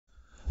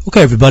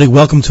Okay, everybody,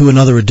 welcome to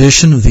another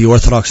edition of the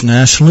Orthodox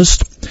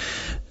Nationalist.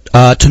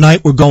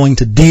 Tonight we're going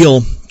to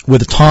deal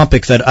with a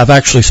topic that I've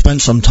actually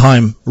spent some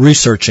time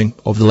researching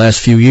over the last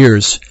few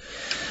years,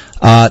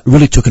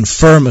 really to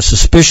confirm a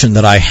suspicion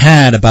that I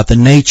had about the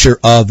nature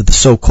of the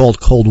so-called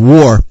Cold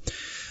War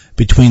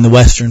between the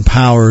Western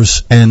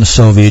powers and the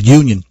Soviet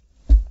Union.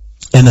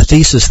 And the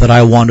thesis that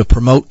I want to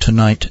promote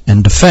tonight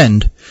and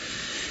defend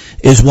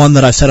is one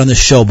that I've said on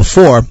this show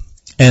before,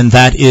 and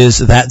that is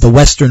that the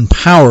Western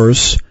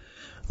powers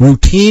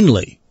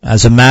routinely,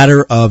 as a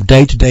matter of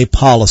day-to-day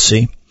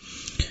policy,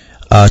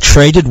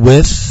 traded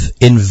with,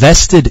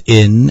 invested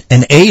in,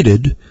 and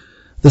aided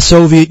the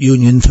Soviet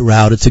Union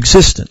throughout its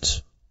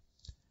existence.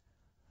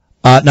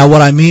 Now,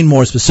 what I mean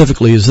more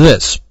specifically is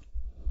this.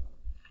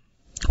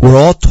 We're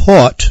all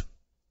taught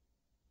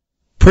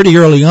pretty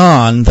early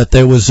on that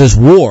there was this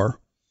war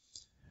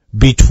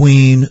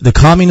between the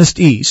Communist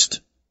East,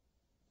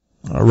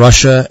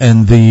 Russia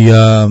and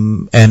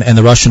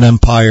the Russian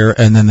Empire,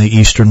 and then the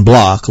Eastern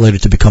Bloc, later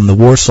to become the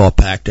Warsaw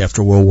Pact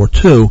after World War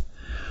II,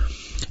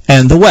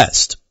 and the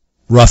West,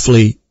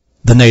 roughly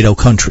the NATO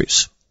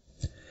countries.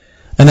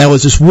 And there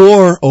was this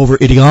war over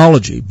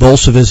ideology,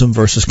 Bolshevism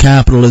versus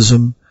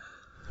capitalism,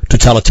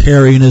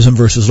 totalitarianism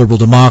versus liberal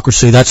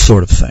democracy, that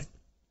sort of thing.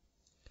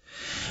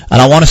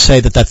 And I want to say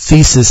that that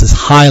thesis is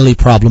highly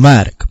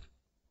problematic.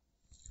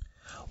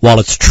 While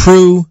it's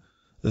true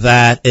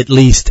that at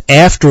least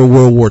after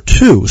World War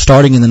II,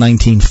 starting in the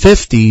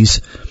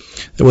 1950s,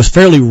 there was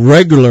fairly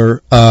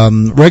regular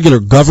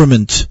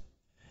government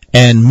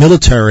and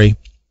military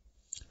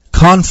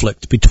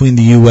conflict between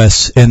the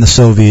U.S. and the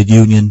Soviet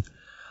Union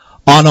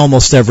on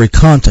almost every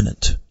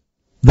continent.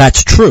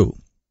 That's true.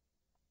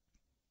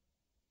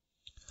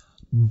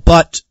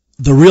 But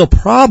the real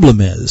problem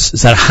is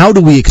that how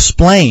do we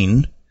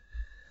explain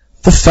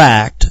the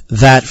fact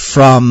that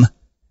from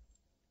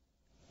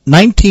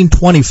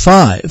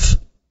 1925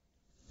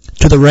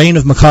 to the reign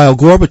of Mikhail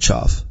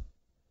Gorbachev,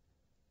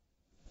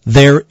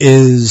 there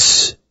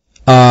is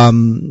a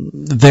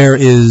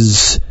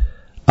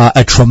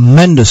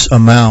tremendous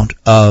amount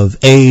of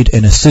aid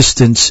and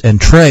assistance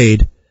and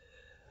trade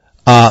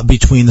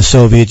between the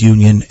Soviet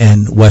Union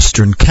and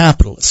Western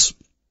capitalists.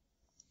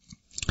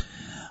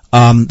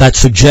 That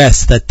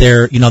suggests that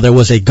there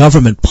was a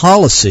government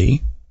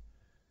policy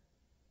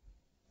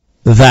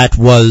that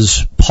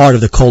was part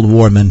of the Cold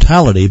War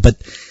mentality, but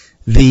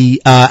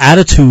the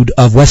attitude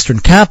of Western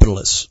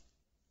capitalists,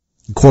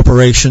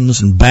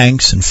 corporations and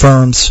banks and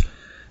firms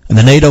and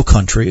the NATO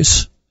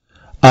countries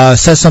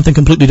says something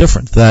completely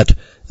different, that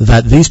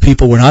these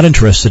people were not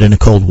interested in a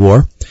Cold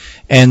War,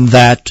 and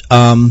that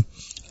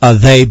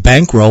they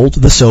bankrolled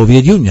the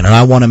Soviet Union. And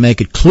I want to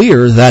make it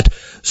clear that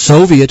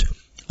Soviet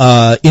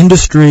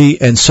industry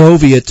and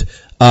Soviet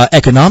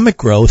economic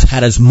growth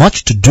had as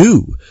much to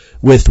do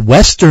with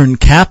Western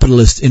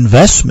capitalist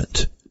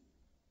investment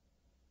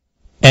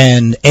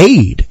and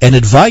aid and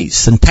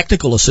advice and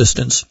technical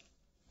assistance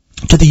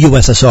to the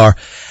USSR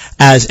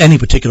as any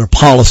particular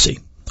policy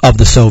of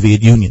the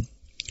Soviet Union.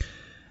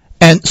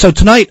 And so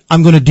tonight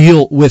I'm going to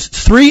deal with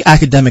three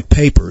academic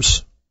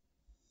papers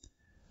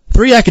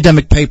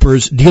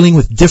dealing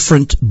with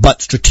different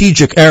but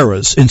strategic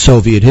eras in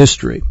Soviet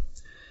history.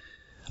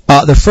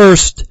 The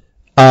first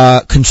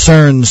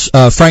concerns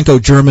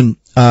Franco-German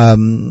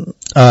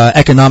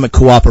economic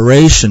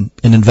cooperation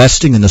in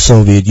investing in the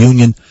Soviet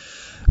Union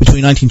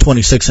between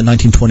 1926 and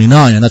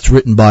 1929, and that's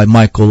written by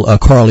Michael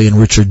Carley and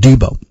Richard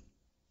Debo.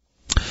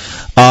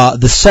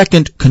 The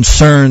second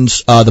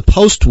concerns the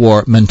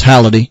post-war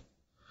mentality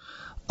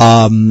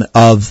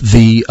of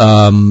the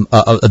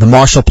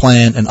Marshall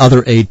Plan and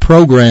other aid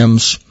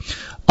programs.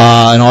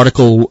 An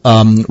article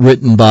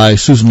written by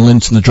Susan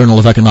Lintz in the Journal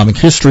of Economic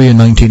History in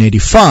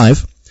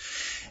 1985.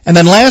 And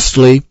then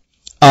lastly,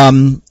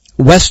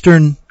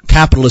 Western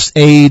capitalist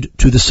aid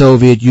to the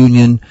Soviet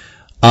Union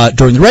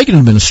during the Reagan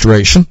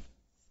administration.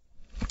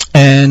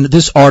 And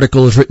this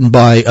article is written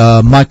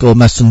by Michael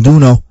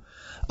Massanduno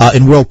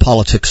in World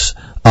Politics,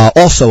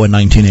 also in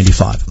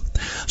 1985.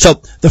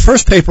 So the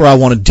first paper I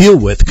want to deal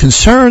with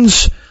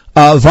concerns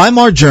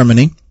Weimar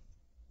Germany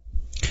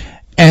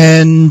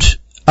and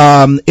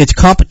its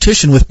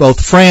competition with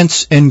both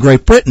France and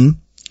Great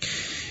Britain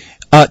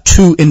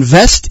to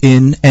invest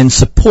in and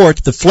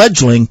support the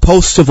fledgling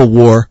post-Civil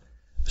War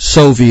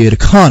Soviet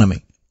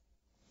economy.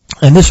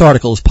 And this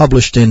article is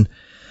published in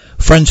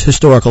French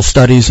Historical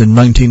Studies in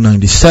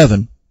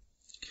 1997.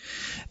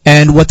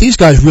 And what these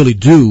guys really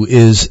do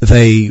is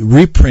they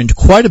reprint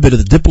quite a bit of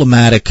the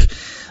diplomatic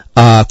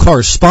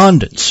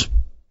correspondence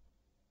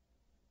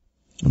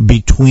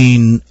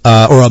between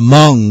or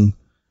among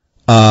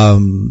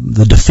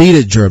the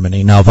defeated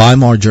Germany, now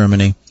Weimar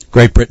Germany,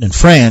 Great Britain and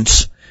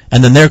France,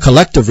 and then their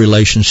collective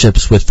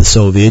relationships with the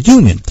Soviet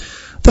Union.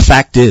 The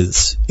fact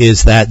is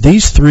that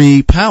these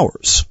three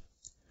powers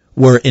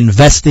were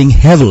investing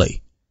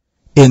heavily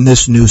in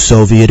this new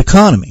Soviet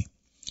economy.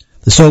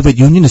 The Soviet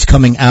Union is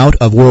coming out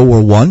of World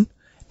War I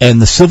and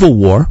the Civil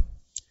War.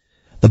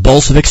 The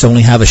Bolsheviks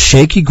only have a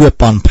shaky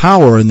grip on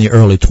power in the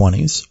early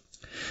 20s.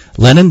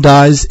 Lenin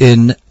dies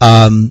in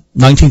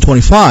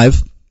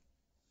 1925,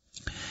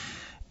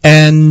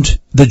 and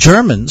the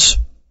Germans,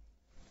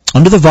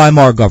 under the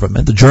Weimar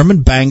government, the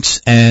German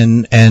banks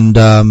and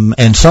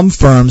some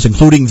firms,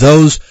 including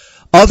those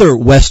other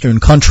Western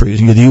countries,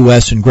 the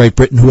U.S. and Great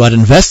Britain, who had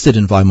invested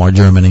in Weimar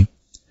Germany,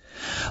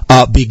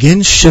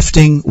 begin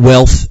shifting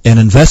wealth and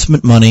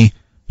investment money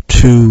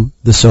to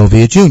the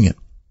Soviet Union.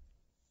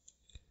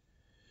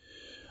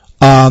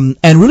 And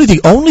really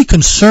the only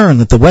concern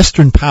that the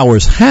Western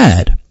powers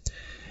had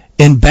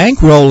in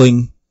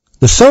bankrolling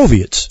the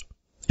Soviets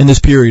in this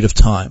period of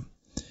time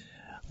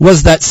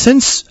was that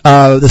since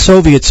the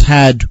Soviets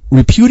had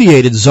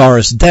repudiated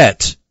Tsarist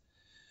debt,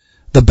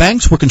 the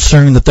banks were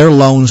concerned that their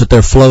loans that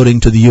they're floating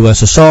to the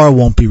USSR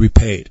won't be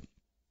repaid.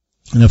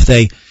 And if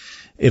they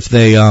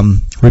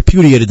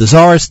repudiated the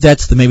Tsarist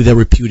debts, then maybe they'll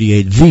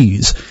repudiate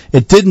these.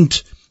 It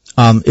didn't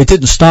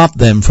stop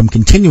them from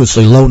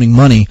continuously loaning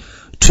money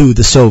to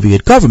the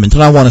Soviet government.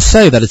 And I want to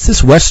say that it's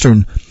this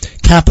Western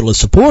capitalist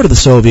support of the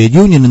Soviet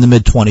Union in the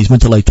mid to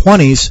late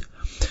 20s,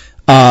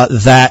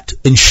 that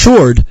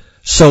ensured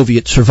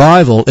Soviet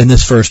survival in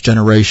this first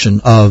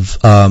generation of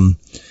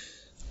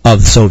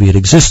Soviet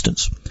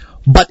existence.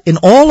 But in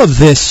all of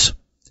this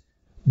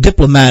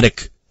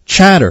diplomatic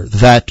chatter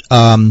that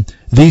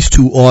these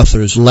two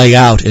authors lay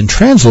out and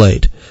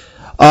translate,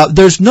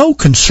 there's no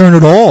concern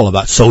at all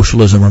about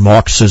socialism or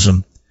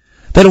Marxism.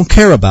 They don't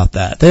care about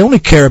that. They only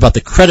care about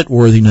the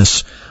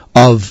creditworthiness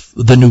of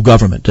the new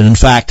government. And in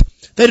fact,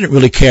 they didn't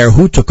really care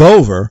who took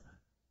over.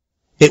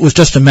 It was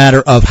just a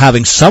matter of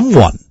having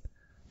someone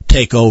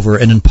take over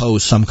and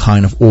impose some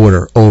kind of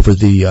order over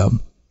the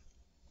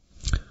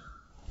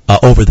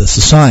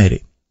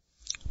society.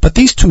 But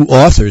these two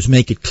authors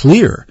make it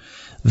clear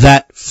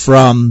that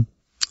from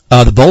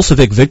the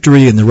Bolshevik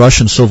victory in the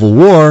Russian Civil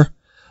War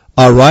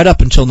right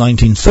up until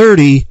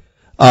 1930,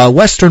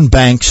 Western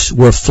banks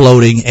were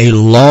floating a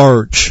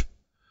large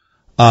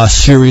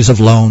series of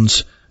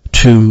loans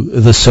to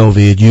the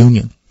Soviet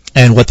Union.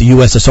 And what the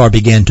USSR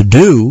began to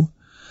do,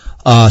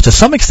 to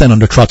some extent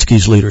under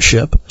Trotsky's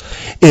leadership,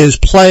 is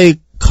play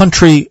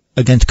country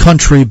against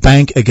country,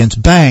 bank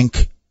against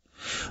bank,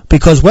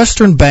 because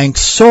Western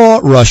banks saw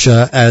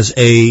Russia as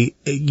a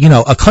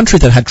country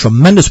that had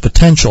tremendous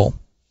potential.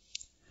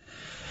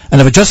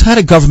 And if it just had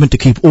a government to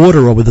keep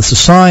order over the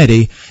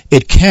society,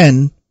 it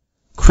can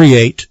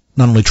create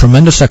not only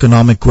tremendous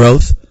economic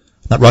growth,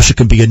 that Russia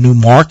could be a new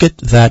market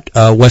that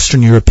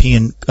Western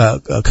European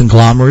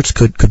conglomerates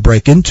could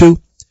break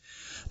into,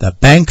 that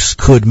banks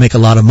could make a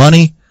lot of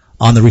money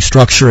on the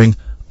restructuring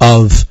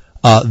of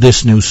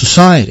this new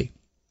society.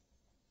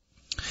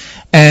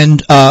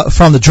 And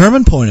from the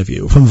German point of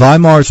view, from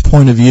Weimar's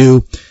point of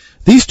view,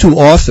 these two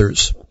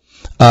authors,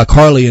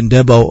 Carly and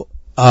Debo,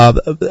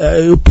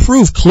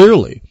 prove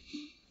clearly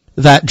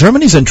that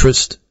Germany's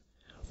interest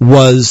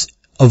was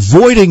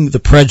avoiding the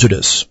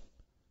prejudice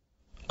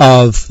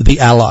of the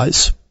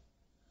Allies,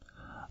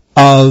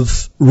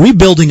 of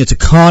rebuilding its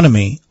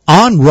economy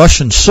on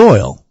Russian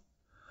soil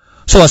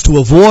so as to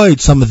avoid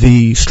some of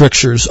the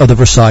strictures of the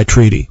Versailles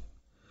Treaty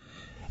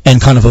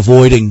and kind of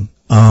avoiding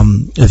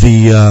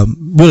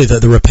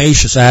the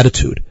rapacious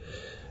attitude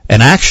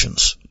and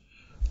actions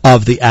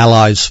of the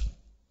Allies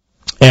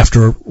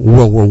after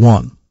World War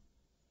I.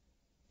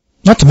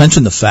 Not to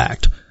mention the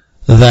fact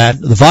that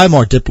the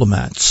Weimar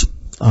diplomats,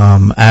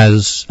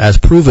 as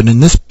proven in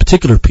this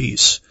particular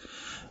piece,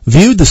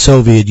 viewed the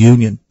Soviet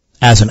Union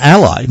as an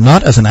ally,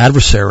 not as an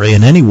adversary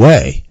in any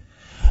way,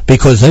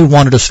 because they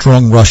wanted a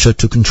strong Russia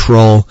to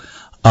control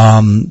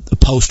the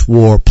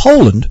post-war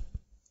Poland,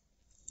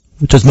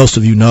 which, as most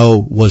of you know,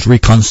 was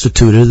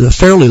reconstituted as a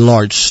fairly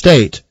large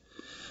state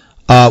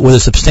with a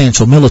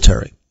substantial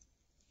military.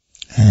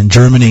 And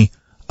Germany,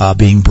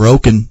 being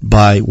broken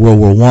by World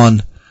War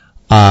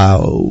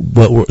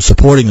I,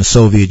 supporting the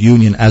Soviet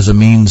Union as a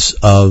means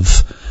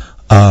of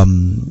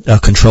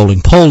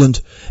controlling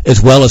Poland, as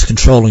well as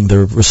controlling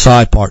the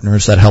Versailles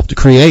partners that helped to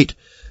create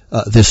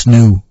this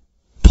new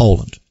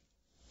Poland.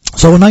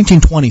 So in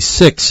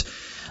 1926,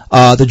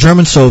 the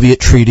German-Soviet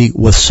Treaty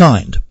was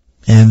signed.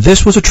 And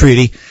this was a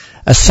treaty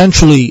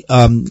essentially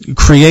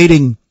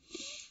creating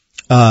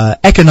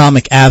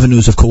economic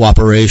avenues of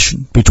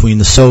cooperation between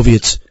the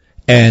Soviets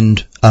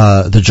and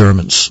the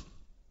Germans.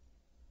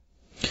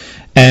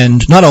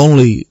 And not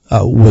only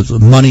was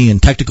money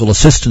and technical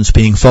assistance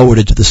being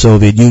forwarded to the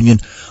Soviet Union,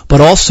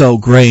 but also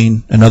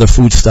grain and other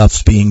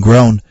foodstuffs being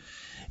grown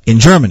in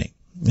Germany.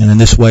 And in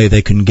this way,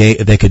 they can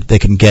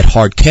get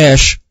hard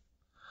cash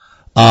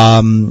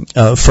from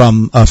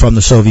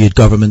the Soviet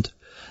government.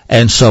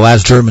 And so,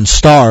 as Germans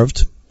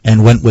starved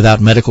and went without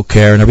medical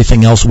care and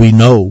everything else we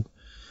know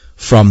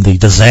from the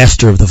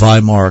disaster of the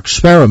Weimar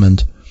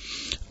experiment,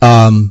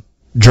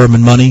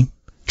 German money,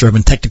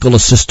 German technical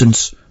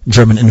assistance,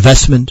 German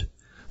investment,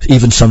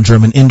 even some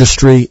German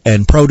industry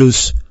and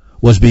produce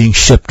was being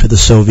shipped to the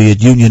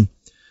Soviet Union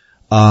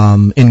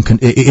in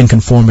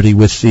conformity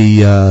with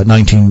the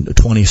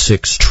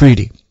 1926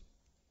 treaty.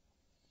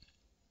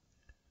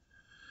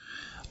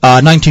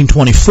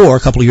 1924, a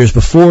couple of years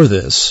before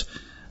this,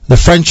 the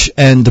French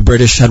and the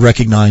British had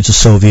recognized the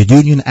Soviet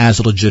Union as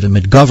a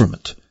legitimate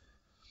government.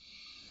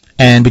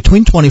 And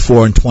between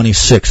 24 and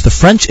 26, the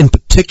French in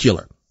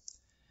particular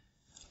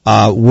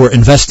were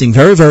investing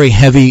very, very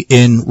heavy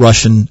in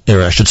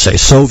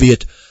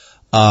Soviet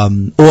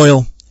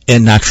oil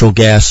and natural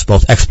gas,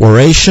 both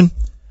exploration,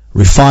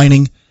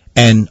 refining,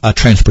 and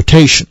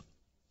transportation.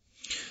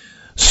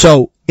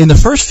 So in the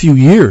first few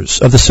years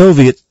of the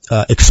Soviet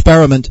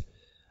experiment,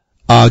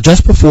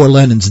 just before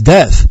Lenin's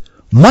death,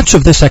 much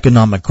of this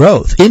economic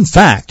growth, in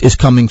fact, is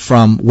coming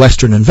from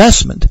Western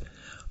investment.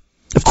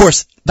 Of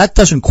course, that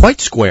doesn't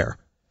quite square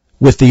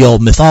with the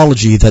old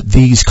mythology that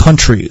these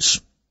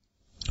countries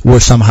were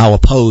somehow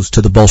opposed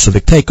to the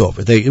Bolshevik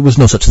takeover. It was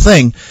no such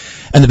thing,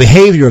 and the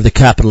behavior of the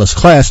capitalist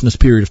class in this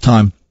period of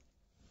time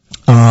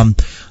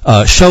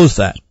shows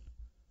that.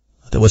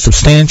 There was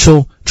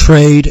substantial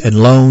trade and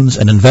loans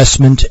and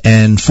investment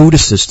and food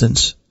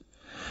assistance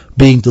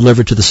being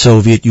delivered to the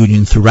Soviet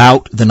Union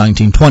throughout the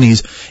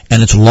 1920s,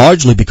 and it's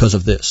largely because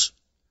of this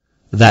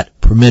that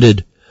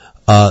permitted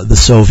the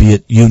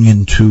Soviet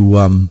Union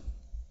to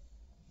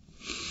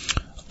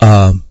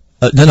not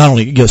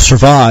only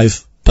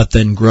survive, but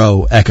then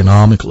grow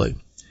economically.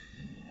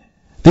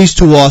 These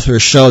two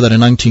authors show that in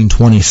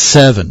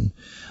 1927,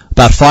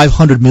 about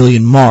 500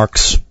 million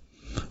marks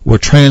were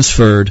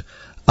transferred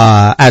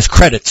as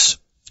credits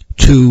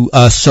to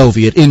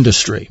Soviet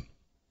industry.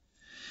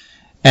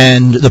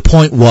 And the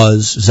point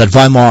was that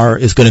Weimar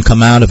is going to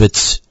come out of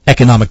its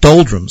economic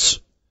doldrums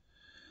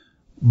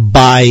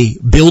by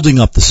building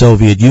up the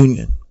Soviet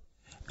Union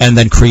and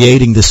then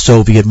creating this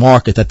Soviet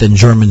market that then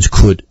Germans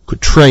could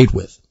trade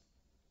with.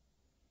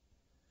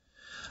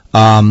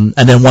 And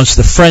then once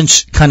the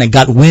French kind of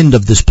got wind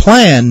of this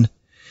plan,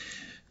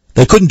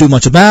 they couldn't do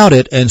much about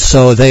it, and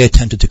so they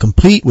attempted to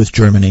compete with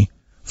Germany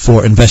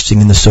for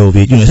investing in the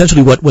Soviet Union.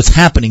 Essentially what's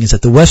happening is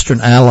that the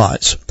Western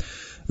Allies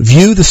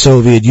view the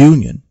Soviet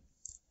Union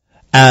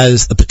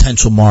as a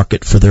potential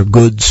market for their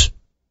goods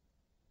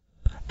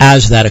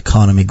as that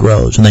economy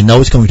grows. And they know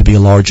it's going to be a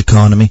large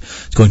economy.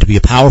 It's going to be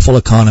a powerful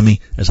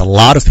economy. There's a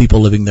lot of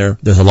people living there.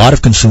 There's a lot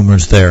of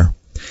consumers there.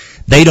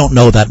 They don't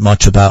know that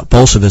much about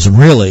Bolshevism,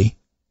 really,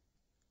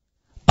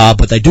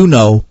 but they do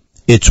know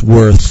it's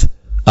worth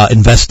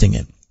investing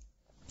in.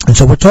 And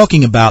so we're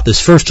talking about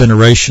this first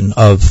generation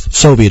of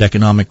Soviet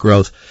economic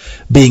growth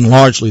being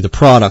largely the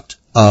product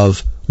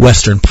of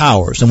Western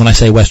powers. And when I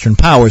say Western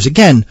powers,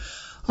 again,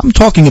 I'm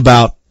talking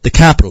about the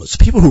capitalists,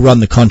 people who run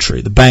the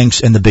country, the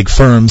banks and the big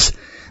firms.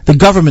 The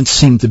governments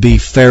seem to be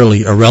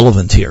fairly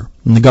irrelevant here,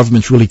 and the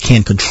governments really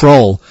can't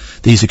control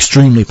these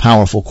extremely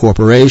powerful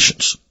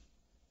corporations.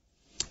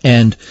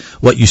 And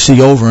what you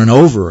see over and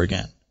over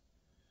again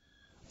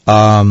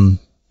are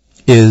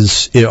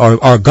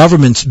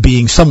governments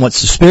being somewhat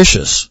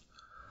suspicious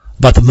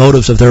about the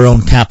motives of their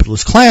own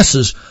capitalist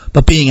classes,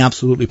 but being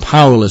absolutely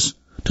powerless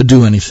to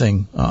do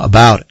anything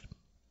about it.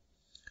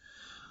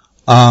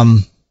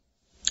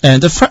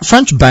 And the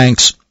French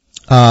banks,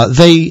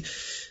 they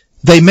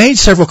made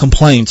several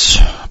complaints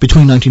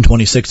between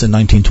 1926 and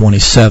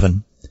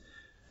 1927,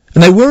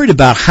 and they worried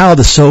about how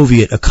the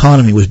Soviet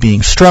economy was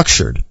being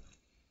structured,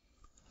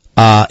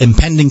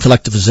 impending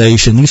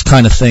collectivization, these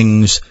kind of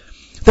things.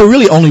 They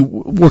really only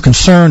were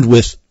concerned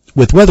with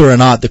whether or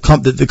not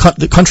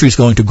the country is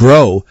going to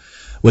grow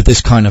with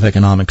this kind of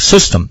economic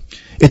system.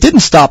 It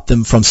didn't stop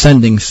them from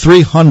sending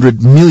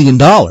 $300 million,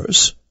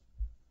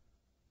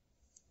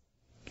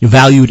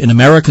 valued in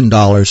American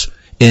dollars,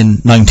 in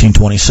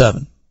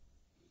 1927.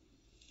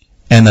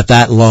 And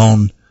that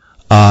loan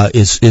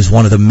is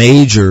one of the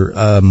major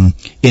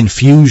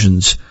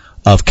infusions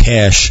of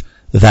cash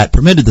that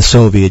permitted the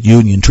Soviet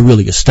Union to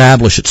really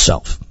establish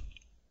itself.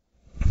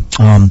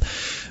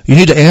 You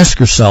need to ask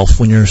yourself,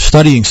 when you're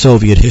studying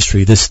Soviet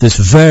history, this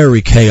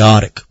very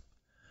chaotic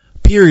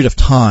period of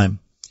time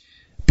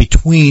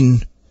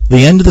between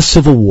the end of the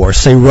Civil War,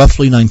 say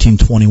roughly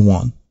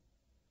 1921,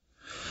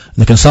 and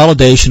the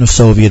consolidation of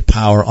Soviet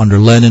power under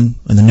Lenin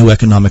and the new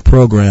economic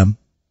program,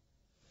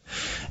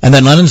 and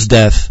then Lenin's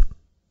death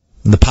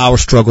and the power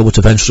struggle which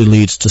eventually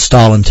leads to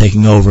Stalin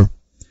taking over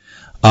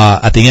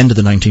at the end of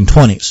the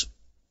 1920s.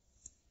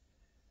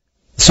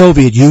 The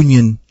Soviet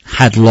Union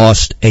had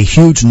lost a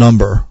huge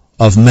number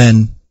of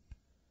men,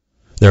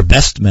 their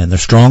best men, their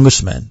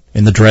strongest men,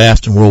 in the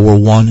draft in World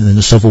War I and in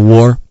the Civil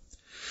War.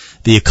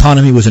 The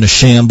economy was in a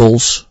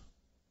shambles.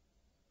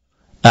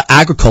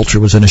 Agriculture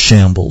was in a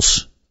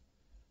shambles.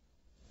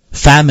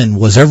 Famine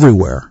was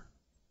everywhere.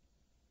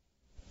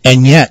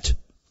 And yet,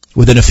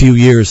 within a few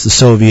years, the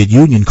Soviet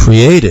Union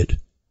created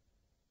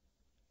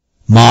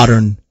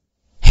modern,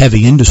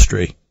 heavy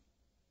industry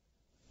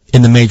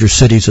in the major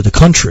cities of the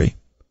country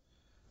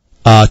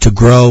to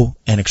grow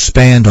and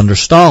expand under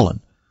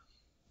Stalin.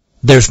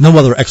 There's no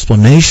other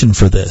explanation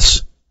for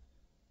this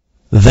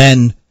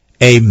than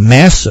a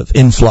massive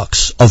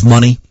influx of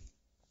money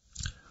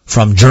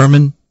from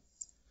German,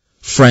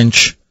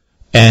 French,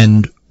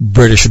 and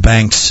British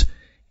banks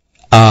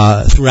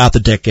throughout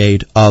the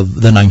decade of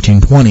the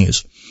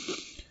 1920s.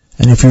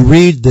 And if you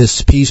read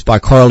this piece by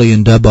Carly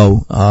and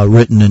Debo,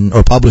 written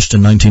or published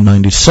in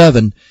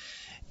 1997,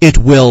 it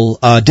will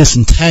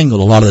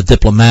disentangle a lot of the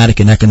diplomatic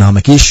and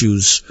economic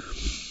issues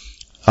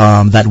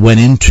that went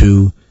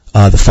into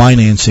the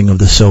financing of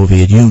the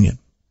Soviet Union.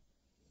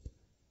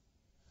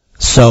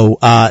 So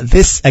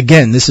this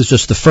is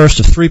just the first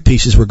of three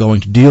pieces we're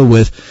going to deal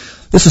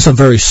with. This is some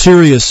very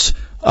serious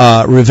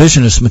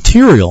revisionist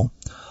material,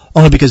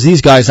 only because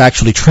these guys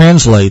actually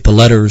translate the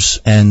letters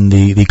and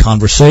the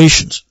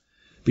conversations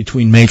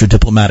between major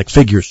diplomatic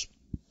figures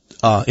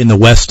in the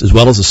West as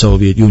well as the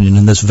Soviet Union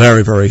in this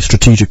very, very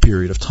strategic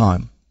period of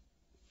time.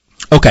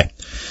 Okay.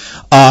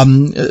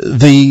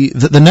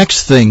 The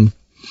next thing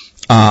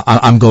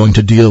I'm going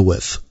to deal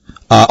with.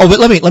 But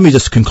let me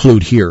just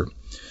conclude here.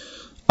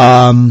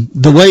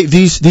 The way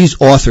these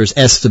authors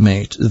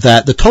estimate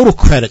that the total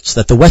credits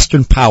that the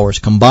Western powers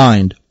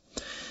combined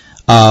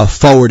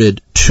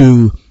forwarded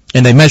to,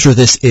 and they measure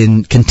this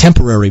in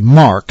contemporary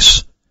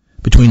marks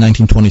between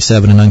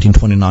 1927 and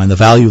 1929, the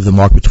value of the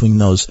mark between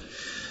those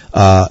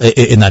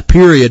in that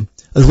period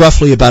is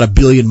roughly about 1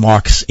 billion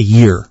marks a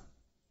year.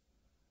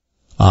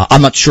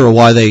 I'm not sure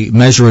why they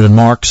measure it in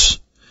marks.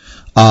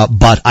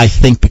 But I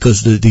think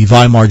because the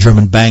Weimar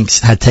German banks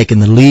had taken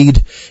the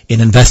lead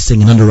in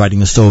investing and underwriting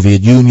the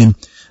Soviet Union,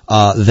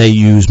 they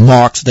use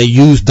marks, they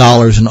use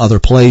dollars in other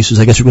places.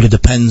 I guess it really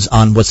depends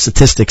on what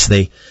statistics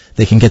they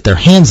can get their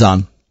hands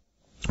on.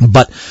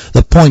 But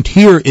the point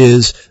here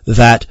is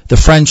that the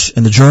French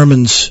and the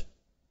Germans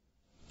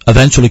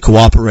eventually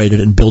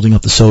cooperated in building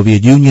up the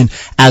Soviet Union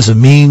as a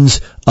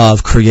means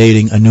of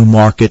creating a new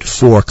market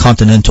for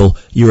continental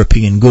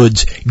European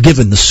goods,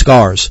 given the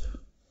scars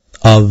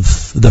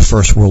of the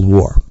First World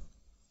War.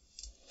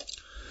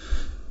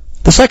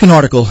 The second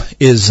article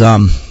is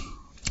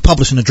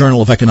published in the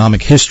Journal of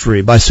Economic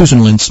History by Susan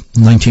Lintz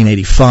in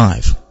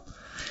 1985.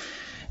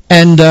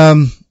 And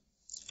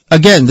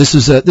again, this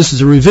is a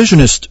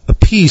revisionist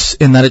piece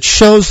in that it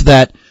shows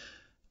that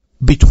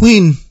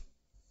between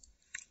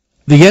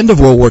the end of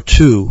World War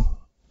II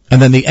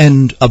and then the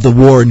end of the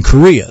war in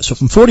Korea, so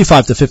from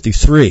 45 to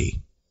 53,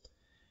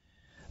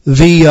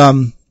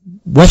 the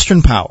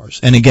Western powers,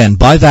 and again,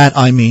 by that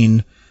I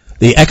mean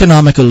the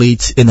economic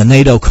elites in the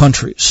NATO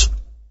countries,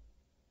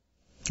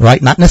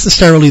 right? Not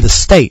necessarily the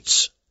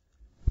states,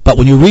 but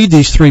when you read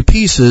these three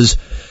pieces,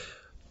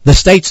 the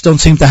states don't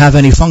seem to have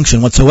any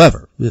function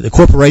whatsoever. The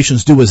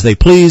corporations do as they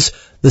please.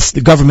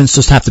 The governments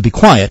just have to be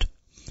quiet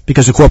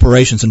because the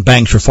corporations and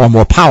banks are far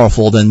more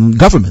powerful than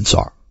governments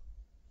are.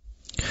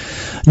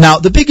 Now,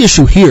 the big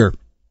issue here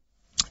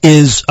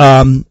is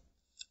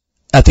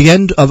at the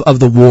end of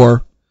the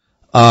war,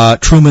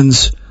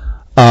 Truman's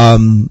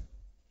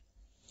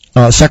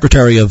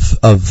Secretary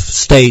of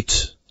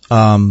State,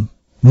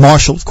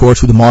 Marshall, of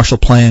course, who the Marshall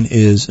Plan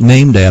is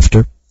named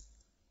after,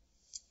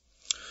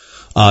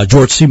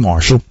 George C.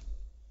 Marshall,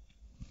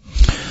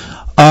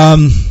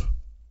 wanted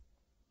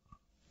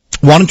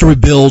to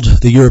rebuild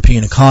the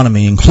European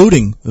economy,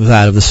 including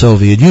that of the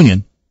Soviet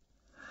Union,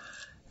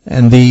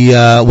 and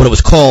what it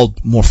was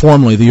called more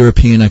formally the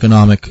European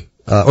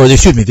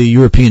the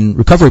European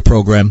Recovery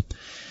Program.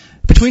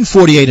 Between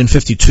 48 and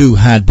 52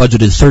 had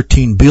budgeted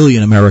 13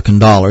 billion American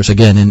dollars,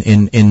 again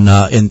in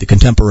the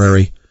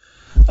contemporary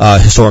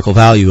historical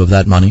value of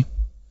that money.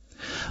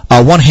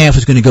 One half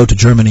is going to go to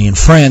Germany and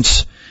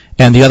France,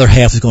 and the other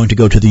half is going to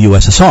go to the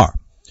USSR.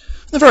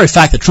 The very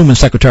fact that Truman's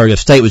Secretary of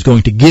State was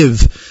going to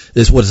give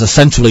this what is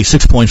essentially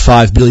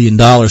 $6.5 billion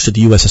to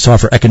the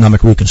USSR for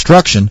economic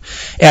reconstruction,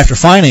 after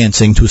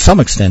financing, to some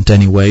extent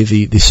anyway,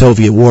 the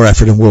Soviet war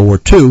effort in World War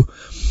II,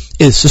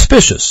 is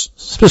suspicious.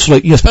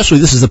 Especially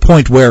this is the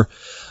point where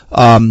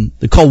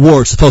the Cold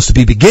War is supposed to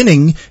be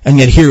beginning, and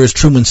yet here is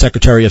Truman's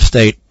Secretary of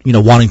State,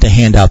 wanting to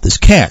hand out this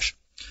cash.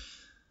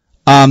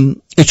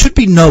 It should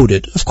be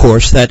noted, of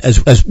course, that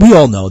as we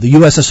all know, the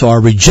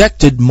USSR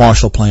rejected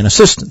Marshall Plan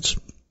assistance.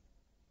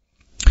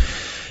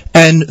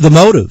 And the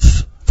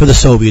motive for the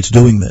Soviets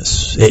doing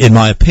this, in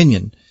my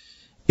opinion,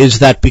 is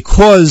that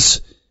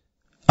because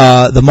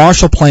the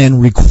Marshall Plan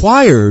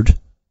required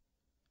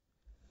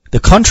the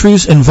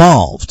countries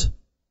involved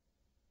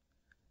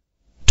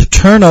to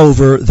turn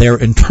over their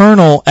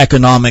internal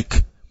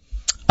economic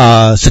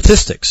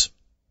statistics,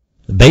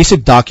 the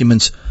basic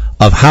documents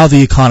of how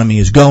the economy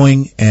is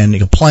going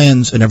and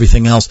plans and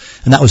everything else,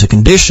 and that was a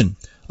condition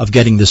of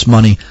getting this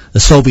money. The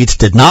Soviets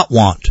did not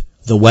want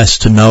the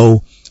West to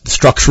know the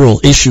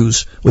structural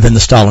issues within the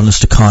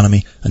Stalinist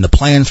economy and the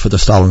plans for the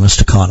Stalinist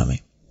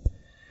economy.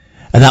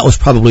 And that was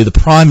probably the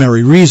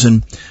primary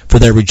reason for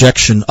their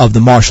rejection of the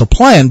Marshall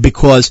Plan,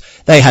 because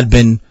they had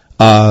been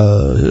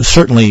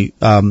certainly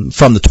from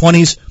the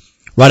 20s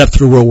right up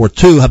through World War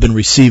II have been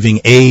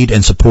receiving aid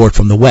and support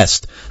from the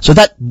West. So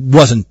that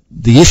wasn't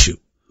the issue.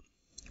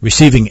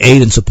 Receiving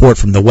aid and support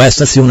from the West,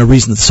 that's the only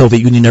reason that the Soviet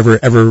Union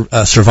ever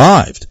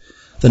survived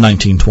the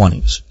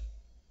 1920s.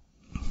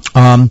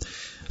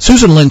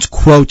 Susan Lintz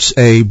quotes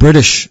a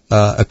British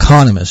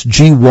economist,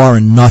 G.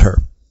 Warren Nutter,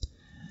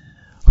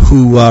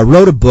 who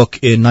wrote a book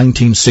in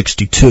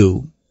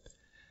 1962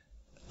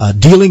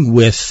 dealing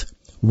with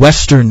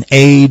Western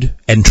aid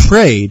and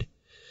trade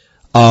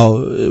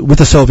with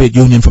the Soviet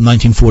Union from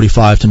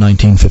 1945 to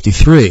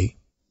 1953.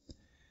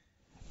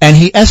 And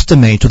he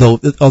estimates,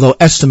 although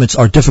estimates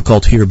are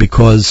difficult here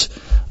because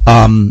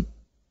a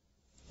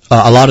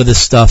lot of this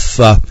stuff,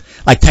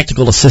 like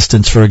technical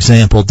assistance, for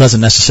example,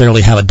 doesn't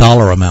necessarily have a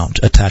dollar amount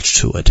attached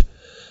to it,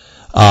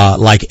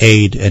 like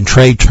aid and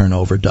trade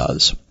turnover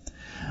does.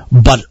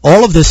 But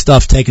all of this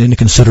stuff taken into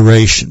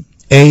consideration,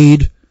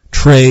 aid,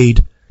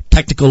 trade,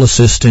 technical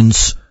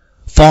assistance,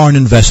 foreign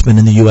investment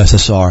in the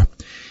USSR,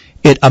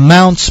 it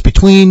amounts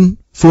between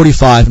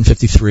 45 and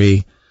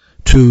 53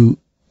 to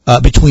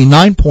between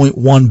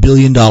 $9.1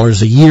 billion a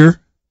year,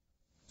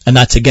 and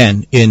that's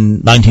again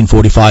in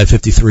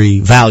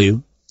 1945-53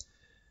 value,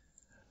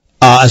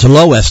 as a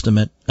low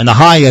estimate, and the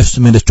high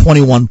estimate is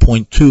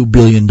 $21.2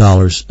 billion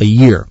a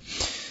year.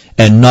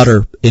 And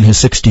Nutter, in his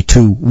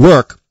 62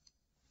 work,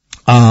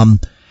 had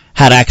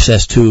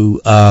access to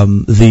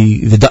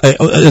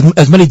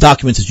as many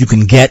documents as you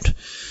can get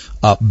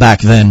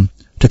back then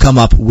to come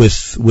up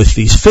with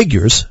these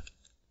figures,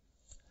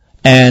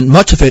 and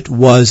much of it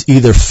was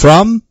either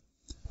from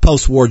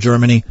post-war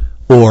Germany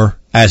or,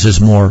 as is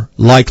more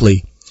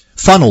likely,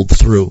 funneled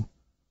through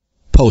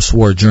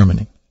post-war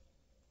Germany.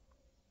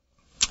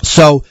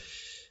 So,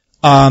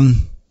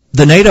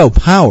 the NATO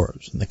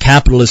powers, and the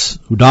capitalists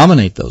who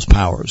dominate those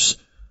powers,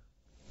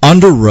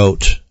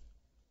 underwrote,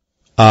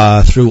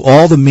 through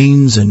all the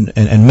means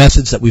and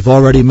methods that we've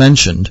already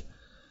mentioned,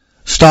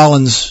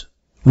 Stalin's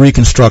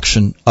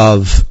reconstruction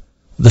of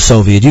the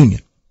Soviet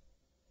Union.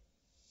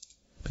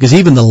 Because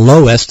even the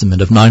low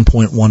estimate of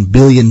 $9.1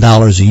 billion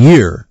a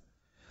year,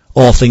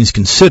 all things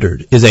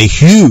considered, is a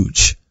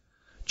huge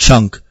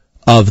chunk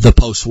of the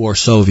post-war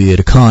Soviet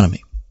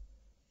economy.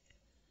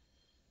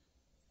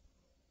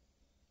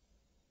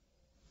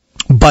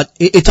 But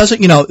it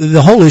doesn't,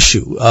 the whole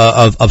issue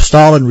of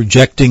Stalin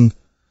rejecting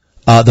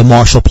the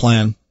Marshall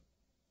Plan,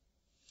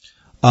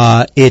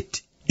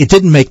 it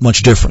didn't make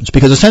much difference,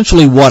 because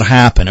essentially what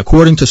happened,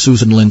 according to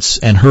Susan Lintz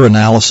and her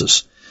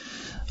analysis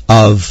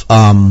of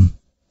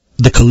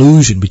the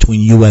collusion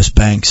between U.S.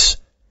 banks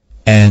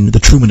and the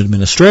Truman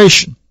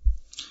administration,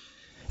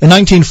 in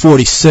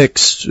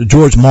 1946,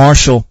 George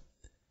Marshall,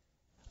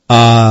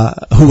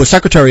 who was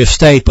Secretary of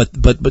State, but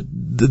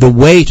the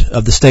weight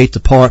of the State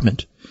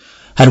Department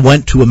had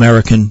went to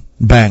American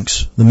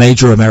banks, the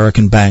major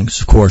American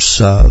banks, of course,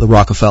 the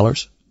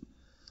Rockefellers,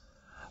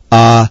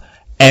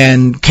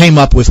 and came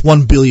up with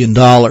 $1 billion in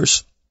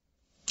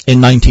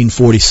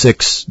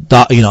 1946,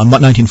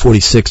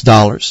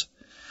 $1946,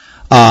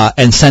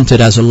 and sent it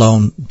as a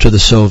loan to the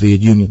Soviet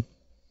Union.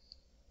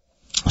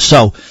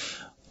 So,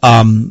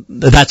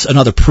 that's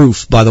another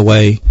proof, by the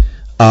way,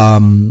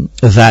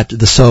 that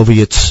the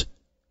Soviets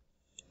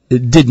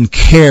didn't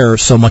care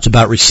so much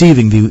about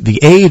receiving the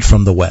aid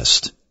from the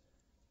West.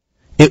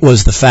 It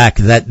was the fact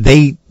that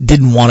they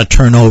didn't want to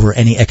turn over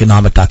any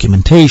economic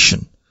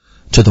documentation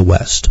to the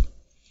West.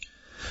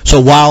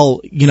 So while,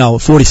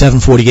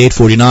 47, 48,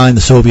 49,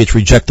 the Soviets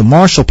reject the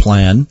Marshall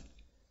Plan,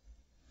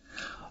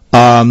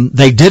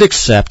 they did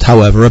accept,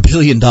 however, $1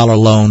 billion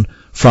loan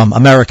from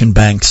American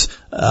banks,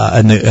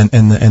 and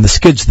the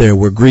skids there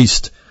were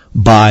greased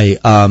by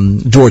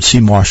George C.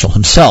 Marshall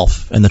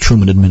himself and the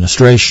Truman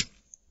administration.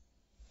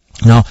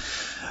 Now,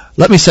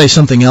 let me say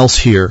something else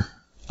here.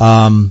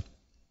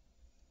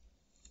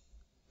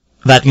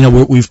 That,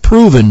 we've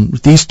proven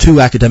with these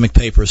two academic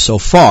papers so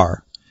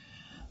far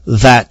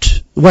that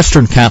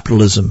Western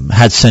capitalism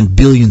had sent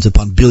billions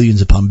upon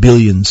billions upon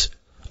billions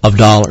of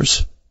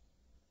dollars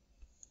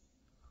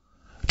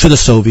to the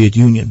Soviet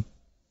Union.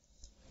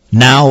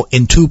 Now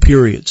in two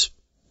periods,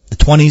 the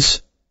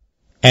 20s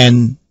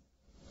and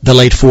the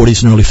late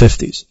 40s and early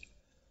 50s.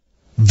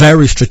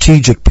 Very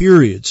strategic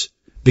periods,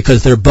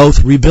 because they're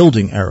both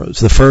rebuilding eras.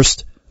 The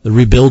first, the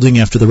rebuilding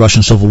after the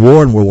Russian Civil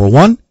War and World War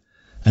I,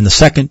 and the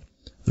second,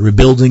 the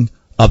rebuilding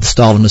of the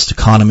Stalinist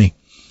economy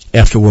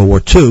after World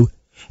War II.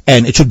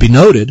 And it should be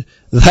noted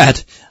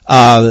that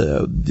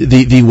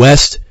the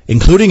West,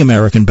 including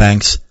American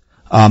banks,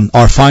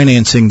 are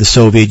financing the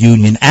Soviet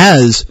Union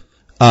as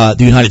the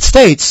United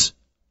States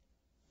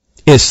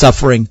is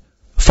suffering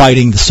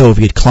fighting the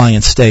Soviet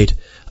client state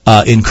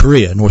in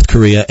Korea, North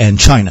Korea, and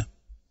China.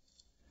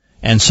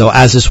 And so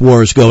as this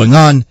war is going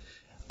on,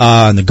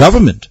 and the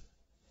government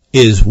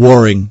is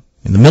warring,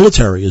 and the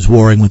military is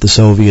warring with the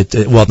Soviet,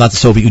 well, not the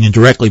Soviet Union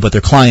directly, but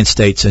their client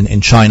states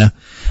in China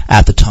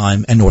at the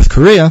time and North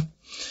Korea,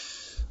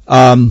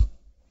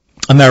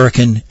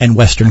 American and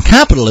Western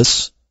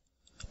capitalists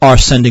are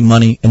sending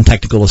money and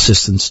technical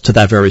assistance to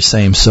that very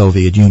same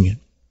Soviet Union.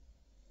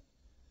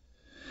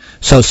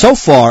 So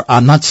far,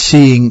 I'm not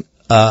seeing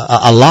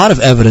a lot of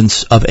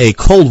evidence of a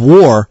Cold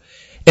War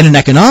in an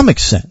economic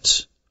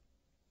sense.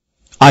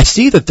 I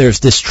see that there's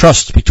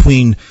distrust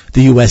between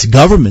the U.S.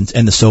 government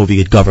and the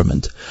Soviet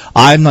government.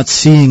 I'm not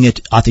seeing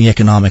it at the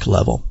economic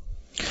level.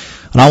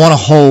 And I want to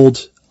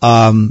hold,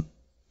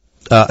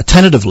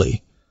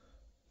 tentatively,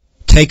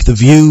 take the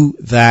view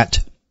that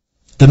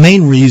the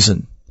main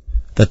reason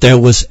that there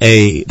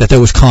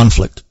was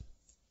conflict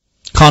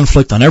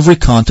conflict on every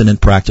continent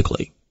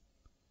practically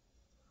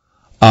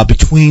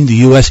between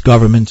the U.S.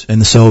 government and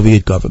the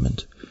Soviet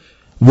government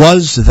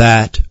was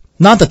that,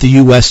 not that the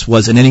U.S.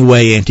 was in any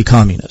way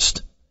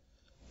anti-communist.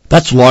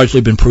 That's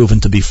largely been proven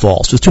to be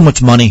false. There's too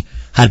much money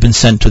had been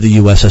sent to the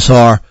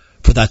USSR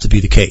for that to be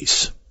the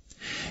case.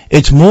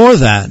 It's more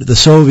that the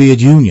Soviet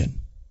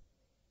Union,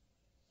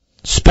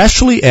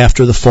 especially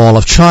after the fall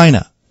of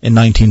China in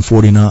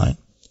 1949,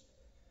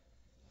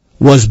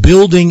 was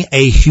building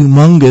a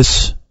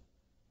humongous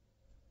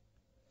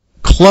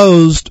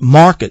closed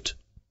market,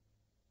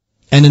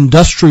 an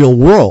industrial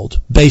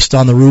world based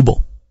on the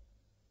ruble.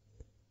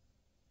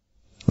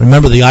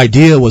 Remember, the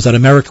idea was that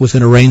America was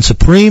going to reign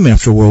supreme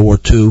after World War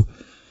II, and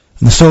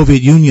the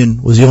Soviet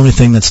Union was the only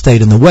thing that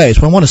stayed in the way.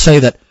 So I want to say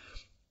that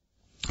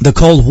the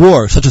Cold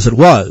War, such as it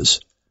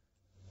was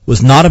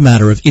not a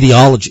matter of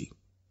ideology.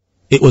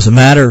 It was a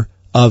matter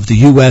of the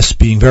U.S.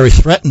 being very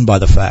threatened by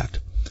the fact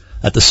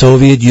that the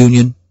Soviet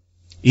Union,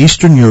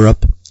 Eastern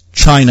Europe,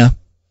 China,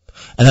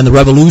 and then the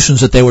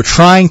revolutions that they were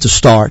trying to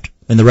start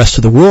in the rest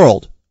of the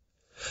world,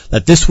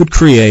 that this would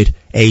create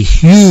a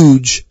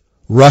huge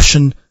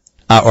Russian,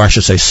 or I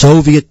should say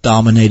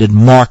Soviet-dominated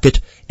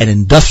market and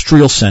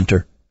industrial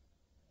center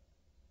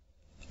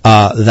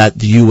that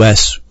the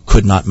U.S.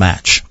 could not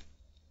match.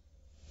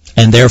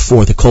 And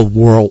therefore the Cold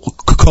War,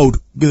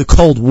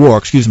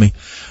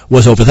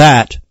 was over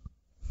that,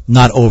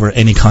 not over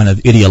any kind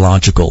of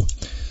ideological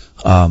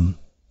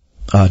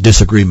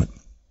disagreement.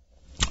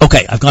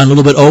 Okay, I've gone a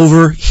little bit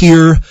over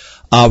here.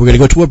 We're going to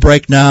go to a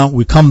break now.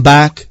 We come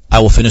back. I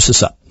will finish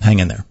this up. Hang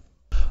in there.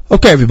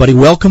 Okay, everybody,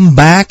 welcome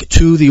back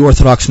to the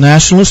Orthodox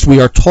Nationalist. We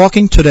are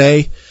talking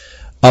today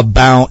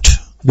about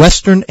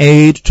Western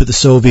aid to the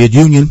Soviet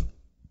Union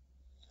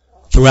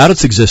throughout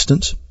its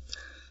existence,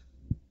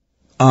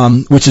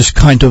 which is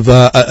kind of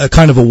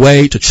a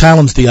way to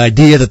challenge the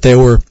idea that there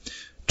were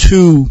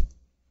two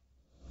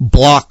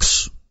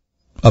blocks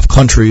of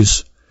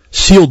countries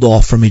sealed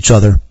off from each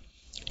other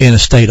in a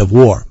state of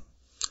war.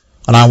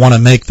 And I want to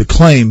make the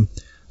claim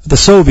that the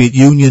Soviet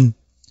Union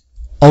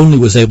only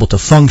was able to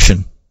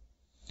function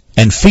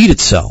and feed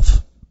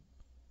itself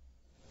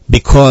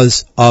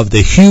because of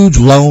the huge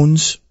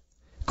loans,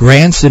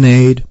 grants and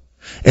aid,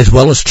 as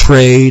well as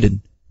trade and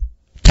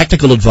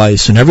technical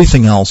advice and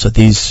everything else that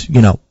these,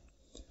 that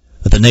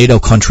the NATO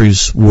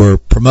countries were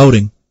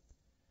promoting.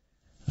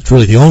 It's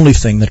really the only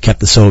thing that kept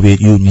the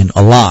Soviet Union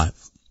alive.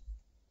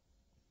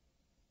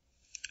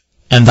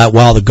 And that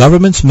while the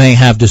governments may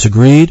have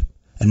disagreed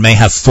and may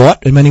have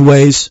fought in many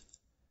ways,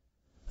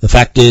 the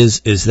fact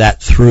is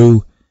that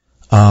through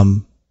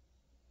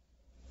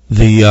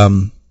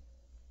the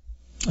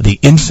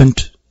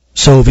infant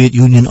Soviet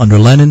Union under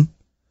Lenin,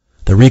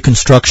 the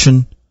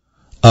reconstruction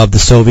of the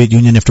Soviet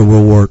Union after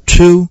World War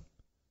II,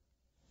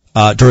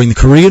 during the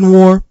Korean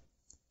War,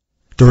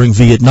 during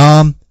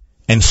Vietnam,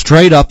 and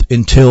straight up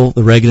until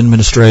the Reagan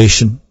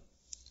administration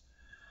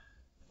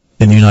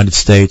in the United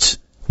States,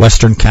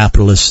 Western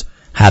capitalists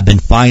have been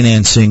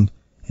financing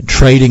and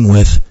trading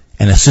with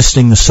and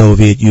assisting the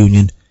Soviet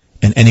Union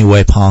in any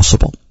way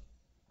possible.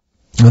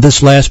 Now,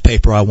 this last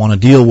paper I want to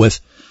deal with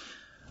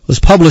was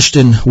published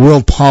in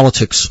World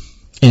Politics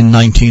in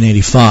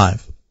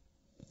 1985.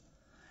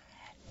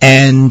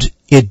 And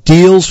it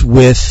deals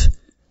with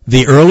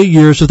the early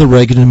years of the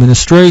Reagan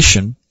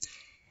administration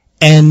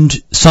and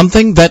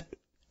something that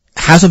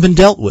hasn't been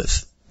dealt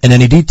with in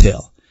any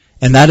detail,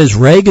 and that is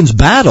Reagan's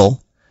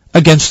battle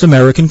against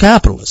American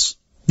capitalists.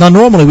 Now,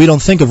 normally we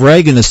don't think of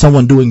Reagan as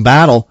someone doing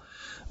battle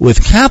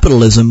with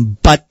capitalism,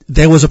 but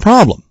there was a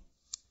problem.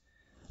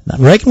 Now,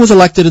 Reagan was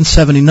elected in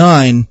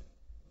 1979.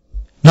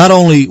 Not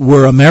only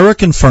were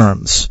American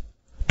firms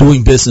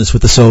doing business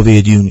with the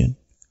Soviet Union,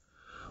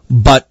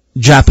 but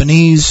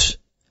Japanese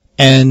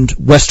and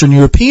Western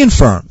European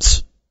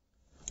firms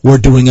were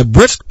doing a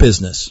brisk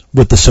business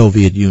with the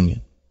Soviet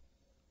Union.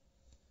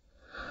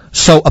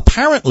 So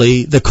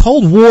apparently the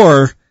Cold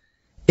War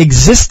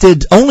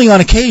existed only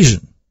on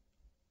occasion.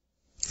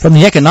 From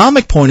the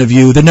economic point of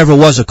view, there never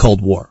was a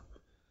Cold War.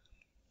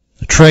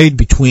 The trade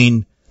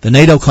between the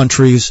NATO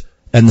countries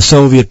and the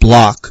Soviet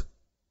bloc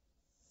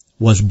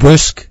was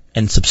brisk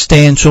and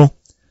substantial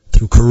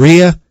through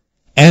Korea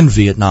and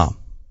Vietnam.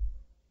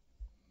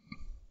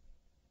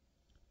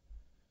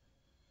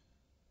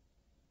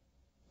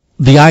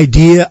 The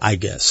idea, I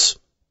guess,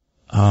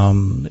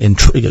 in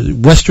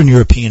Western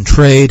European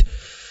trade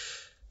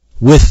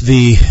with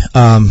the,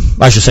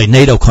 I should say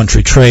NATO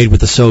country trade with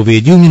the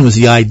Soviet Union was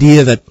the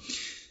idea that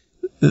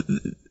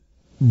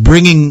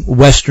bringing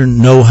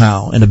Western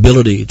know-how and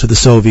ability to the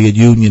Soviet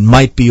Union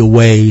might be a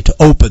way to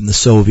open the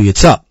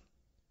Soviets up.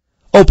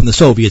 Open the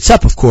Soviets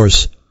up, of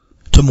course,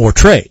 to more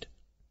trade,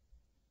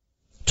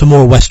 to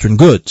more Western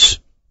goods.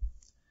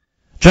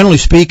 Generally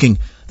speaking,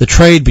 the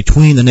trade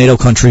between the NATO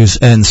countries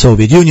and the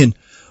Soviet Union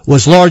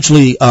was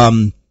largely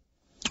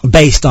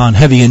based on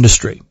heavy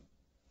industry.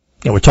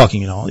 We're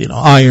talking,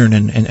 iron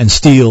and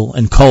steel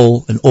and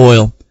coal and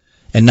oil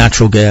and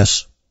natural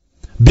gas,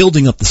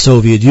 building up the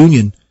Soviet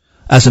Union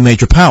as a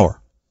major power.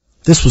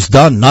 This was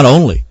done not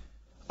only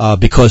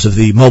because of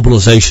the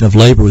mobilization of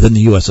labor within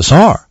the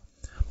USSR,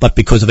 but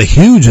because of a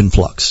huge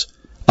influx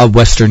of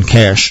Western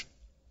cash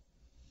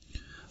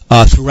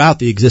throughout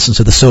the existence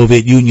of the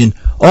Soviet Union,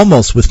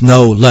 almost with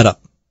no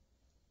let-up.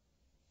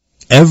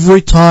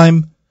 Every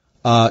time,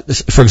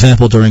 for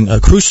example, during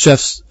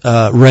Khrushchev's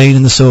reign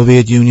in the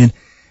Soviet Union,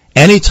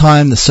 any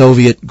time the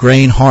Soviet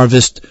grain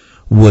harvest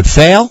would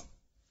fail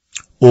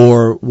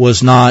or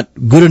was not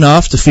good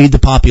enough to feed the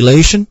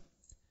population,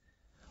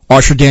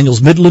 Archer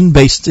Daniels Midland,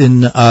 based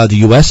in the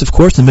U.S., of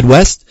course, the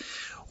Midwest,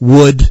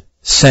 would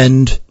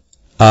send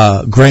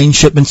grain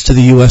shipments to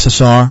the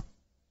USSR,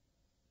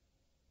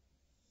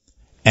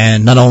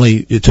 and not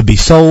only to be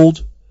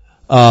sold,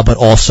 but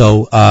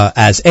also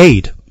as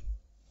aid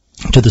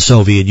to the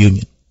Soviet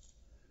Union.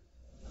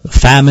 The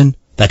famine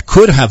that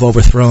could have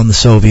overthrown the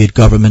Soviet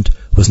government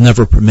was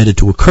never permitted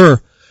to occur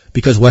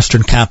because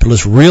Western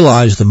capitalists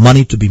realized the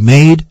money to be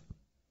made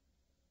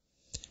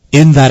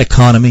in that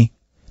economy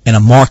in a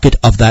market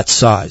of that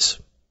size.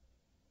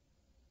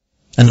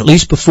 And at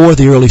least before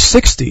the early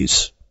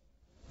 60s,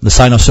 the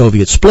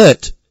Sino-Soviet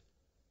split,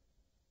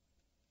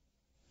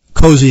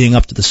 cozying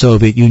up to the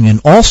Soviet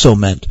Union also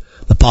meant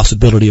the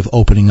possibility of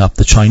opening up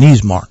the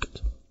Chinese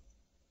market.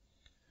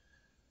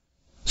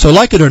 So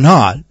like it or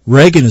not,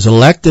 Reagan is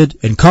elected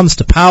and comes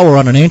to power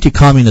on an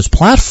anti-communist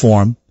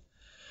platform,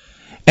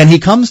 and he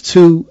comes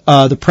to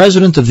the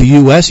president of the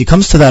U.S., he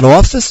comes to that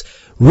office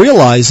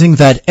realizing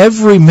that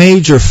every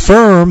major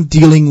firm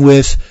dealing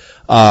with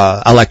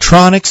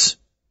electronics,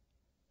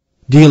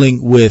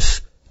 dealing with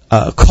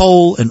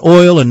coal and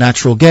oil and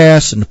natural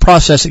gas and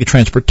processing and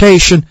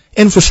transportation,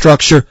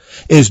 infrastructure,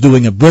 is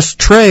doing a brisk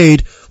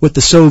trade with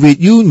the Soviet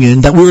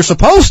Union that we were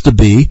supposed to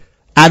be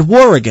at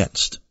war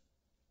against.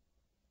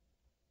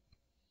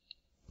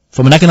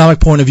 From an economic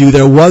point of view,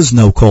 there was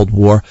no Cold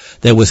War.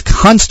 There was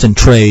constant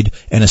trade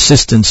and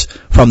assistance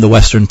from the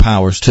Western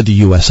powers to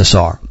the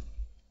USSR.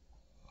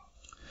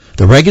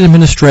 The Reagan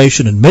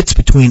administration admits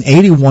between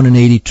 81 and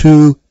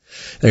 82,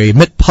 they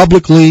admit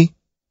publicly,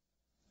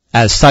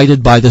 as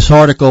cited by this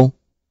article,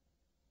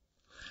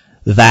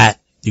 that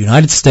the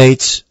United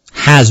States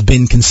has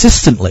been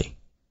consistently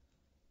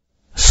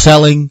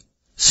selling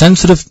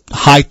sensitive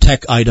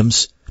high-tech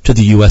items to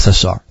the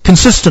USSR,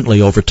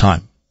 consistently over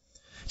time.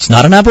 It's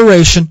not an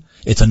aberration.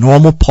 It's a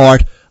normal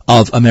part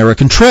of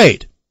American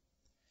trade.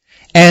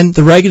 And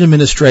the Reagan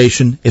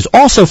administration is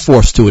also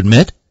forced to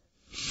admit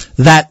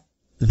that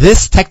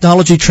this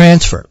technology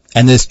transfer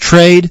and this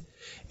trade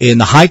in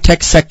the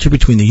high-tech sector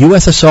between the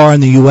USSR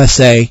and the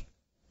USA,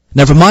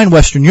 never mind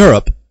Western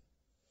Europe,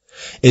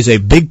 is a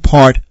big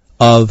part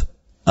of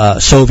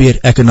Soviet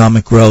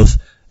economic growth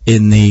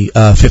in the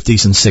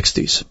 50s and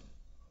 60s.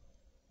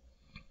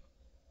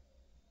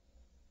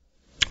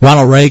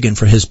 Ronald Reagan,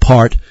 for his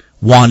part,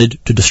 wanted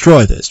to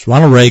destroy this.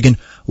 Ronald Reagan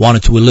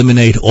wanted to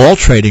eliminate all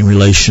trading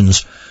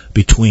relations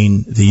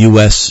between the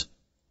U.S.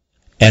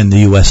 and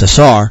the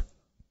USSR.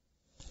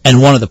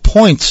 And one of the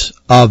points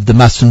of the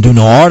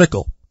Mastanduno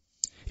article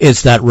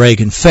is that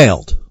Reagan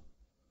failed.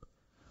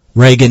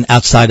 Reagan,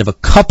 outside of a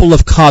couple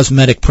of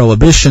cosmetic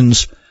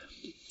prohibitions,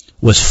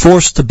 was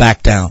forced to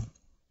back down.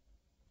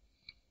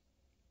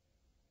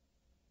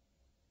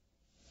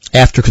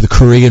 After the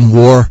Korean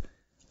War,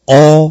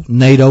 all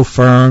NATO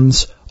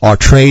firms are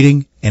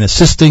trading and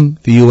assisting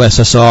the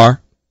USSR.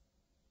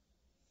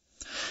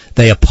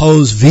 They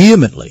oppose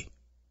vehemently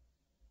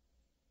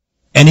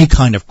any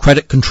kind of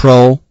credit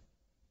control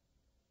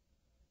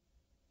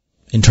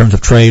in terms of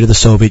trade to the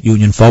Soviet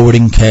Union,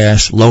 forwarding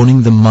cash,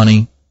 loaning them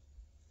money.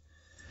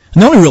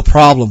 And the only real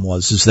problem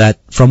is that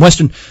from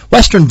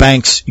Western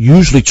banks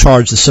usually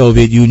charge the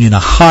Soviet Union a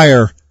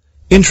higher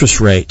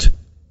interest rate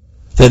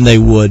than they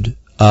would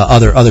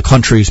other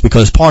countries,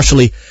 because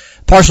partially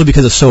because of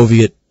the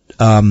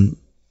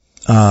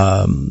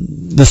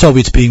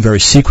Soviets being very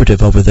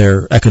secretive over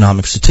their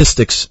economic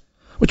statistics,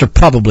 which are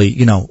probably,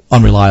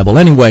 unreliable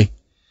anyway.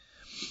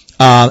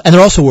 And they're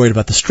also worried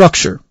about the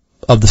structure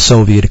of the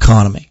Soviet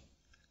economy.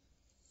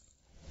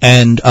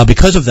 And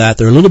because of that,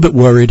 they're a little bit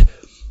worried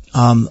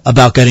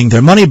about getting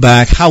their money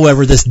back.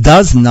 However, this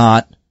does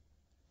not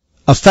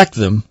affect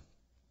them.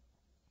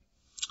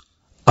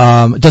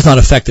 It does not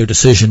affect their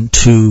decision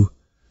to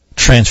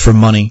transfer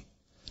money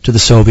to the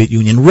Soviet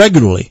Union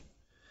regularly.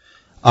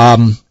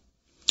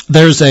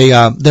 There was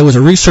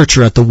a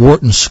researcher at the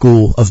Wharton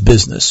School of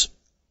Business,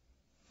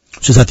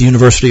 which is at the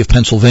University of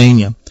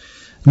Pennsylvania.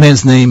 The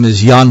man's name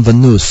is Jan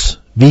Vanous,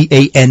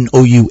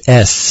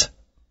 V-A-N-O-U-S,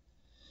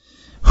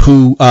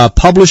 who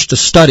published a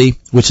study,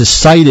 which is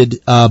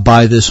cited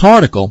by this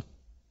article,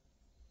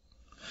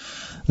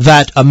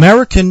 that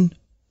American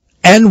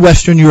and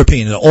Western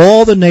European,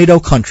 all the NATO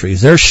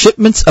countries, their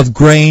shipments of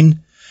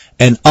grain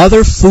and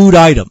other food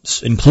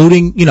items,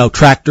 including,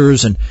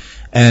 tractors and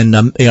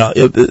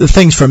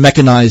things for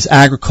mechanized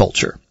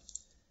agriculture.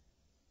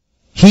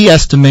 He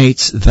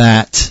estimates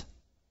that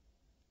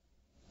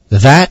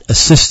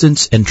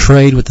assistance and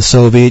trade with the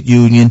Soviet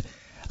Union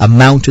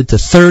amounted to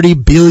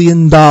 $30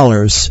 billion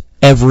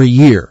every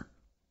year,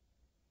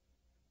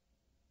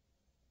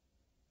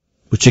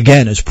 which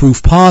again is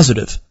proof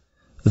positive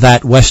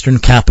that Western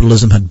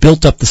capitalism had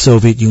built up the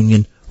Soviet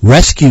Union,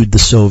 rescued the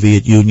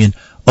Soviet Union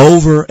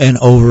over and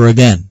over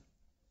again.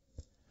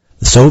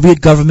 The Soviet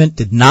government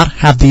did not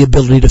have the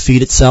ability to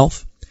feed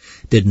itself,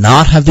 did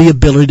not have the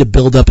ability to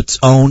build up its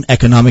own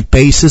economic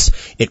basis.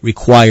 It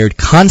required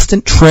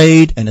constant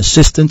trade and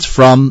assistance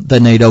from the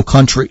NATO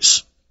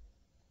countries.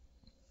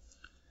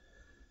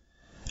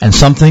 And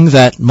something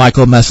that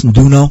Michael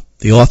Massenduno,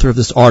 the author of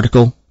this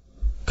article,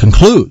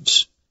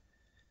 concludes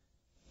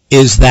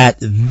is that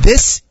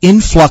this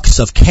influx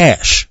of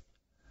cash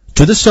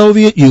to the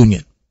Soviet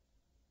Union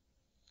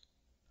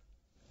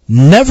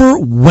never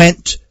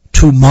went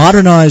to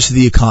modernize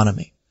the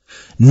economy,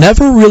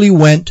 never really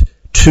went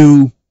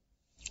to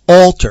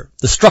alter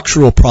the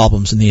structural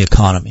problems in the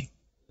economy.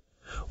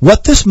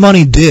 What this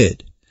money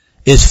did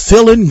is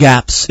fill in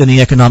gaps in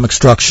the economic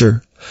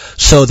structure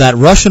so that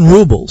Russian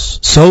rubles,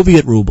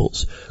 Soviet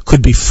rubles,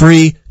 could be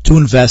free to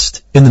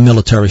invest in the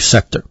military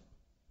sector.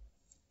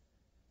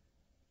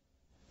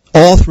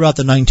 All throughout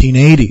the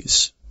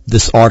 1980s,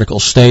 this article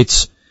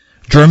states,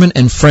 German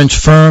and French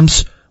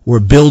firms were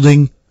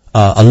building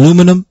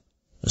aluminum,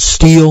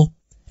 steel,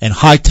 and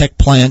high-tech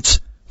plants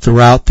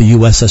throughout the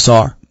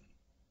USSR.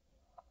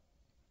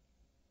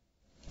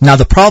 Now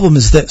the problem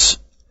is this.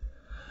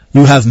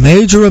 You have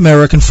major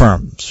American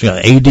firms,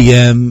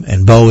 ADM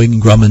and Boeing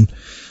and Grumman,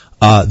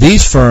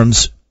 these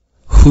firms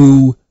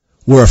who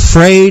were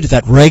afraid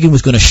that Reagan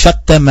was going to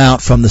shut them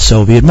out from the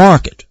Soviet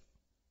market.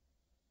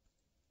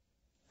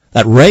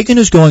 That Reagan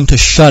is going to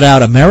shut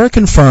out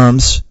American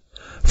firms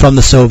from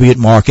the Soviet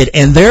market,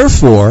 and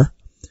therefore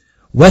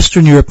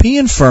Western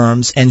European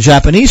firms and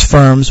Japanese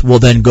firms will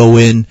then go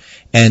in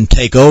and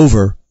take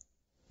over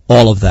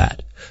all of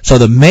that. So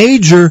the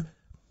major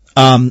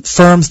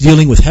firms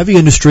dealing with heavy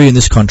industry in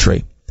this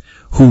country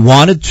who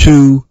wanted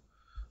to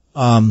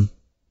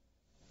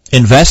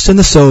invest in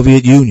the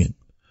Soviet Union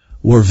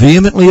were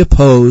vehemently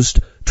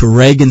opposed to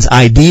Reagan's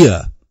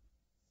idea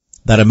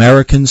that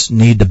Americans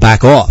need to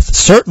back off,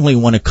 certainly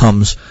when it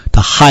comes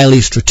to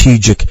highly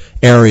strategic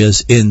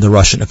areas in the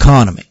Russian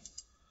economy.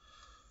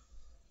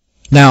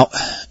 Now,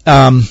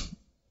 in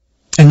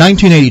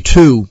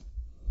 1982,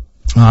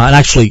 and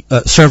actually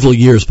several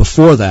years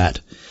before that,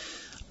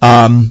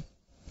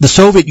 the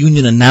Soviet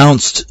Union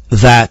announced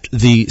that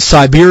the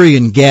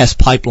Siberian gas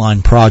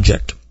pipeline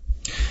project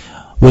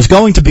was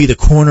going to be the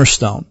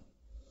cornerstone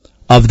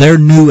of their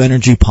new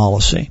energy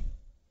policy.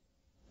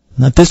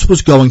 And that this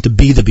was going to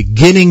be the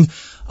beginning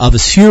of a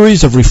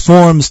series of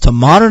reforms to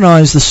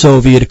modernize the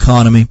Soviet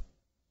economy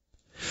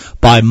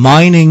by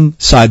mining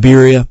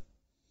Siberia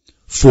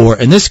for,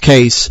 in this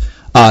case,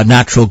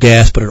 natural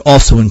gas, but it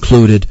also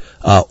included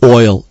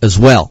oil as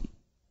well.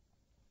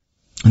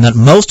 And that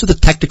most of the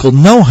technical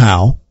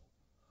know-how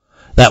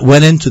that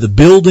went into the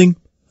building,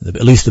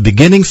 at least the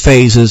beginning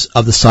phases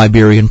of the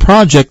Siberian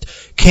project,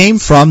 came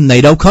from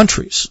NATO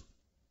countries.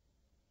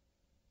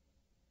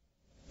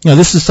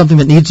 This is something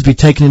that needs to be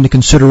taken into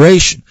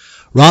consideration.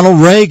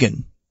 Ronald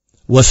Reagan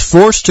was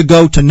forced to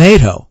go to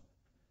NATO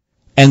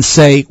and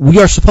say, we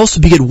are supposed to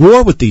be at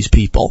war with these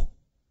people,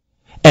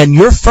 and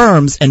your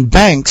firms and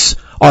banks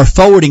are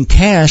forwarding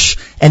cash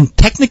and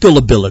technical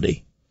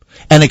ability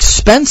and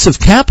expensive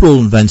capital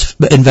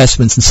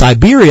investments in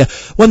Siberia,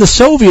 when the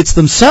Soviets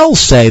themselves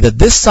say that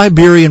this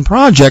Siberian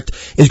project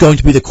is going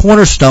to be the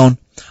cornerstone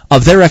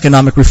of their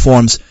economic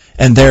reforms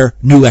and their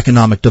new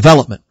economic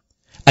development.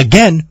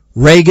 Again,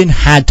 Reagan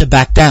had to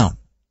back down.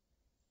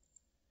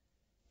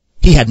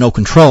 He had no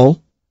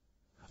control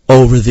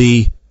over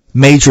the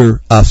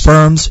major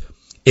firms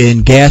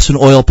in gas and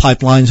oil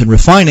pipelines and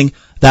refining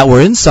that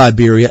were in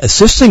Siberia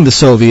assisting the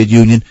Soviet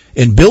Union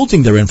in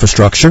building their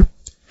infrastructure.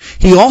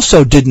 He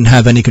also didn't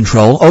have any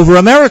control over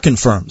American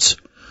firms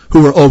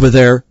who were over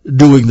there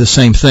doing the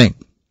same thing.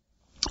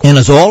 And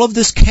as all of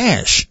this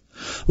cash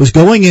was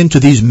going into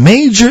these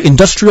major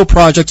industrial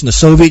projects in the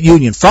Soviet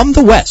Union from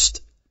the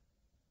West,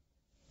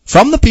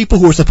 from the people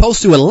who were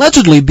supposed to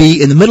allegedly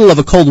be in the middle of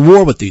a Cold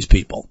War with these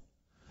people.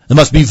 It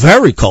must be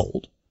very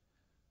cold.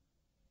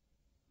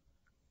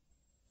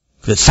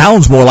 It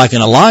sounds more like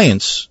an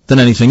alliance than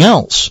anything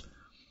else.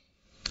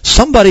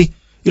 Somebody,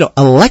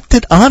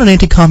 elected on an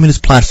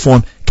anti-communist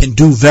platform can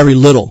do very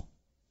little.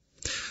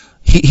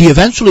 He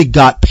eventually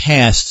got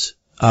past,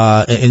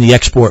 in the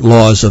export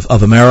laws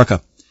of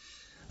America,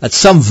 that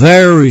some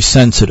very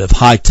sensitive,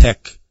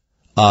 high-tech,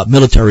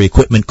 military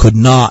equipment could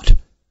not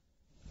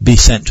be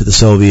sent to the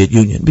Soviet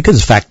Union, because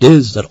the fact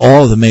is that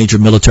all of the major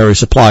military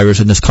suppliers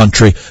in this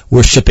country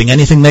were shipping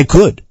anything they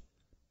could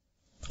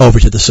over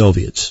to the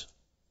Soviets.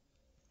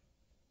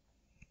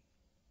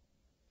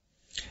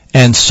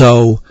 And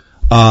so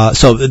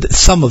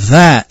some of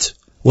that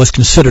was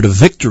considered a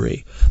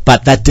victory,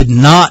 but that did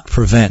not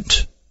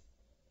prevent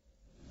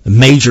the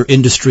major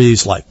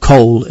industries like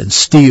coal and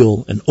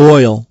steel and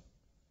oil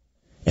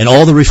and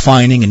all the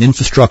refining and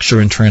infrastructure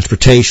and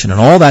transportation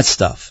and all that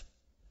stuff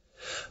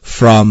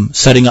from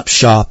setting up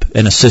shop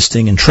and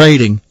assisting and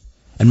trading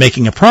and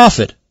making a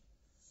profit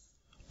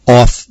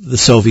off the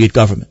Soviet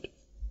government.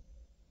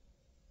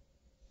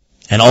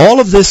 And all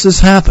of this is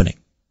happening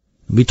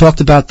We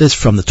talked about this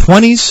from the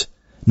 20s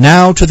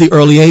now to the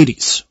early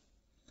 80s.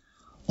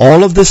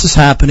 All of this is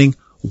happening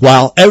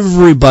while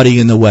everybody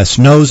in the West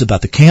knows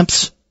about the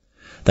camps.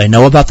 They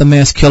know about the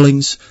mass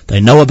killings. They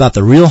know about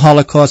the real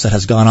Holocaust that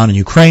has gone on in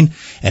Ukraine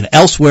and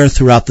elsewhere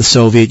throughout the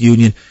Soviet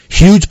Union.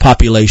 Huge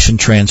population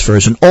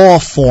transfers and all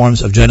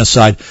forms of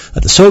genocide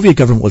that the Soviet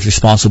government was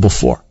responsible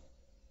for.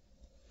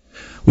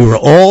 We were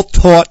all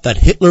taught that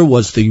Hitler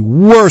was the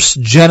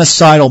worst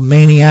genocidal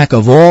maniac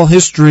of all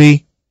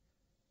history,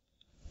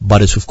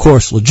 but it's of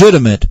course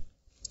legitimate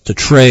to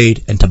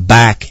trade and to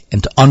back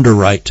and to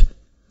underwrite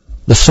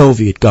the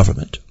Soviet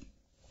government.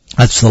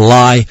 That's the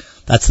lie.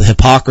 That's the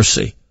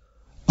hypocrisy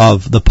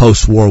of the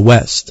post-war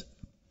West.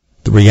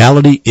 The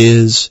reality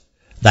is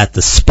that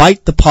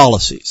despite the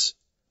policies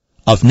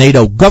of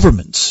NATO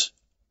governments,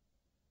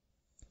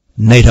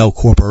 NATO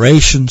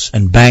corporations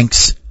and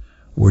banks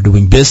were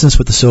doing business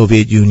with the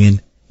Soviet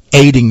Union,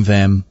 aiding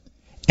them,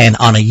 and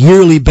on a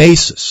yearly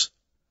basis,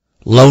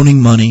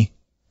 loaning money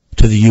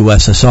to the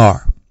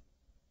USSR.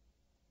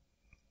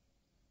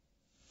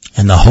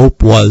 And the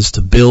hope was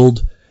to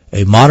build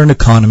a modern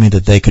economy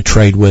that they could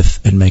trade with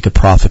and make a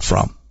profit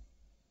from.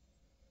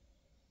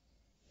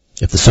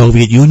 If the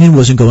Soviet Union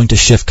wasn't going to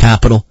shift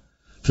capital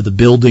for the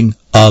building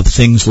of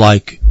things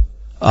like,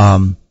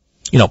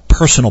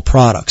 personal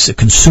products,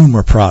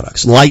 consumer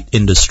products, light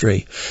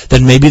industry,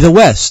 then maybe the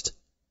West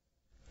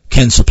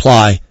can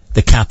supply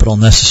the capital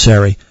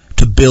necessary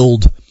to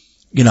build,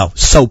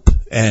 soap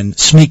and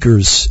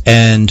sneakers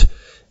and,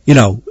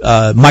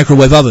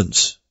 microwave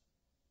ovens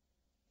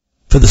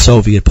for the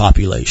Soviet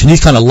population.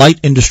 These kind of light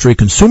industry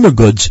consumer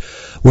goods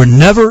were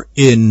never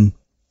in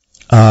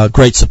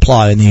great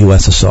supply in the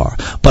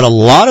USSR. But a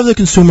lot of the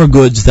consumer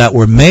goods that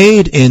were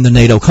made in the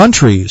NATO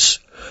countries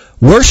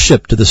were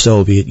shipped to the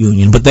Soviet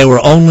Union, but they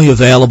were only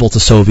available to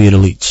Soviet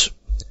elites.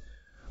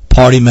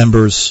 Party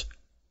members,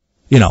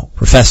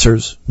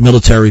 professors,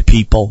 military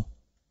people,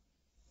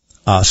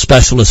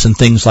 specialists in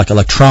things like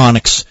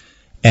electronics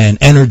and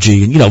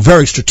energy and,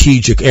 very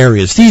strategic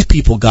areas. These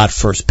people got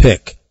first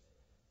pick.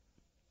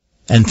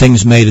 And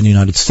things made in the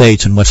United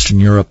States and Western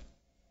Europe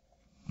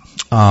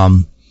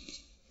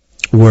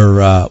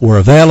were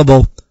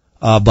available,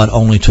 but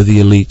only to the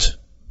elite.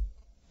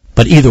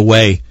 But either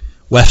way,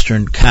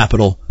 Western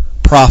capital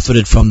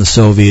profited from the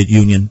Soviet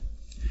Union,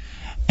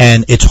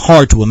 and it's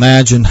hard to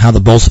imagine how the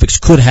Bolsheviks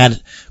could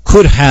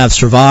have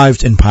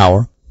survived in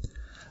power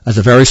as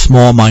a very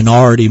small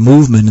minority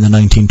movement in the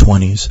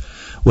 1920s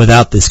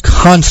without this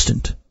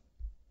constant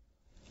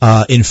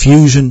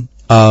infusion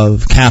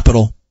of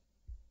capital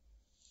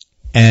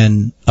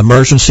and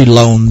emergency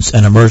loans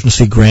and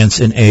emergency grants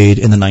and aid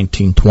in the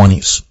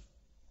 1920s.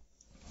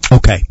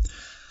 Okay,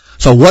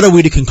 so what are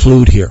we to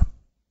conclude here?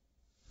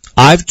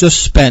 I've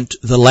just spent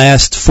the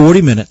last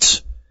 40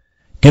 minutes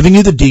giving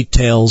you the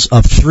details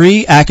of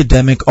 3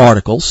 academic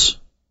articles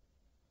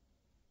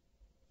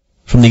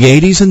from the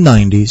 80s and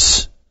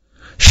 90s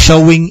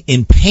showing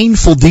in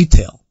painful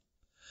detail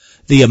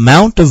the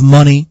amount of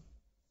money,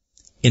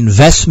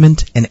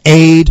 investment, and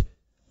aid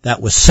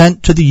that was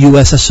sent to the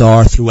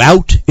USSR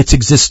throughout its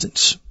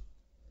existence.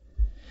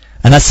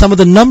 And that some of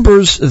the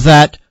numbers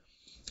that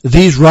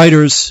these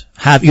writers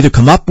have either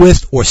come up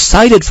with or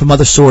cited from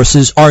other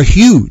sources are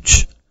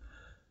huge.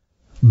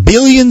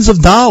 Billions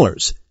of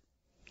dollars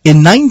in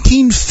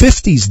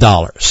 1950s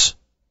dollars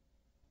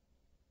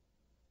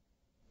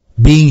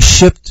being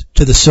shipped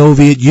to the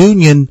Soviet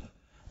Union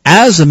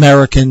as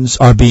Americans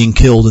are being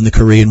killed in the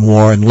Korean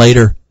War and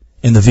later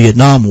in the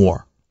Vietnam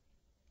War.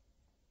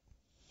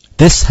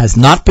 This has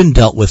not been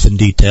dealt with in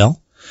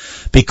detail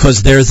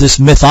because there's this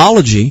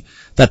mythology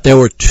that there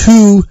were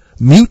 2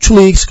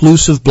 mutually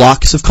exclusive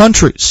blocks of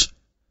countries.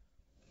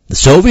 The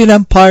Soviet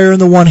Empire on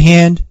the one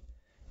hand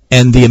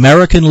and the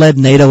American-led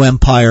NATO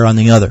empire on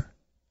the other.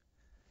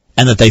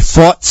 And that they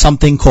fought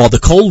something called the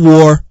Cold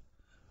War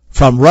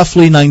from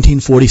roughly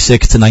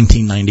 1946 to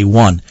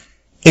 1991.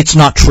 It's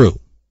not true.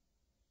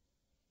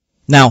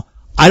 Now,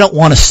 I don't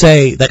want to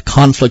say that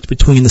conflict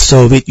between the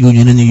Soviet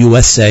Union and the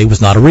USA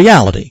was not a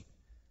reality.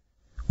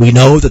 We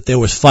know that there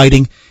was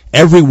fighting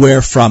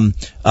everywhere from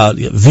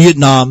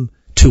Vietnam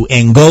to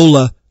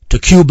Angola to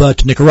Cuba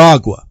to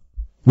Nicaragua.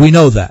 We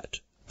know that.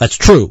 That's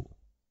true.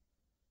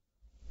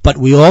 But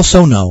we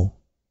also know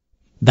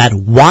that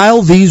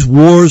while these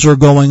wars are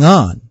going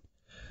on,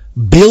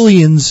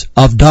 billions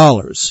of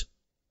dollars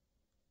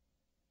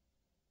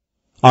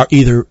are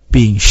either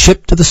being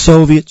shipped to the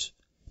Soviets,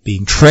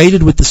 being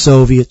traded with the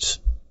Soviets,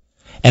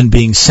 and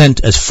being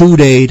sent as food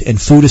aid and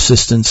food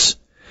assistance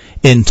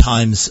in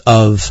times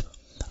of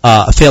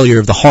a failure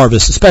of the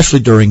harvest, especially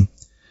during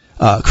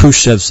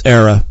Khrushchev's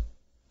era,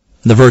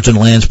 the Virgin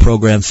Lands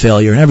program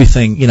failure and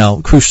everything.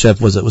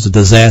 Khrushchev was a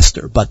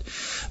disaster. But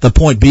the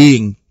point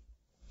being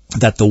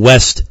that the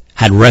West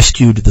had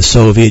rescued the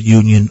Soviet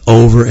Union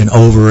over and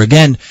over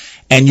again,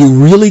 and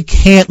you really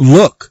can't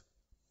look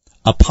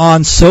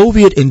upon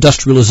Soviet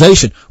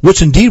industrialization,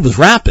 which indeed was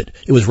rapid.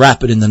 It was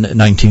rapid in the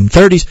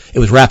 1930s. It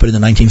was rapid in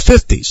the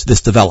 1950s,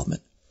 this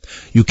development.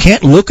 You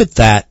can't look at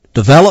that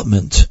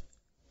development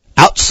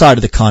outside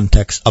of the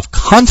context of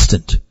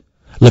constant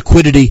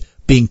liquidity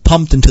being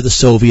pumped into the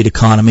Soviet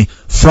economy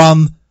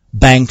from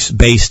banks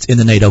based in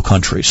the NATO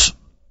countries.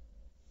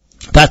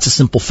 That's a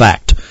simple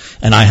fact,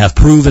 and I have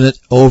proven it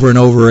over and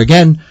over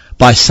again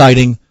by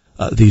citing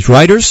these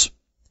writers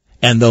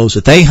and those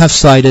that they have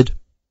cited,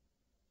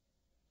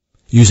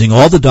 using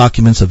all the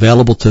documents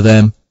available to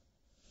them,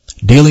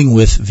 dealing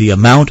with the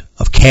amount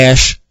of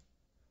cash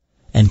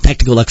and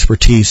technical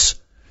expertise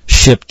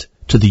shipped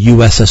to the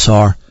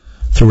USSR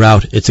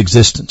throughout its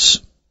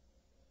existence.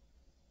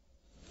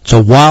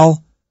 So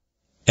while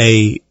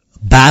a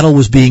battle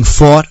was being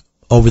fought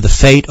over the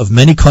fate of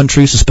many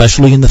countries,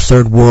 especially in the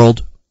Third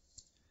World,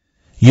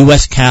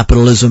 U.S.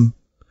 capitalism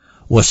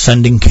was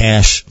sending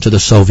cash to the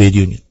Soviet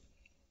Union,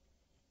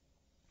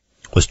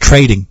 was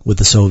trading with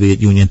the Soviet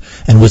Union,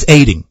 and was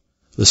aiding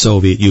the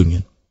Soviet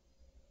Union.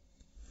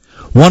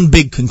 One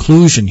big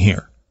conclusion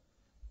here,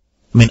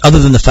 other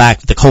than the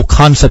fact that the whole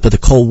concept of the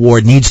Cold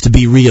War needs to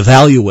be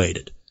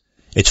reevaluated,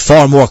 it's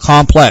far more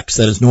complex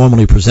than is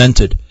normally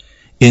presented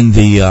in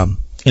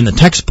the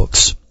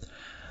textbooks.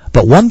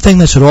 But one thing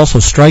that should also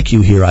strike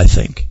you here, I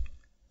think,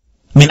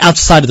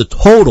 outside of the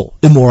total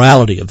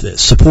immorality of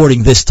this,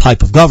 supporting this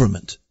type of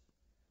government,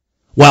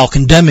 while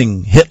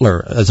condemning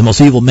Hitler as the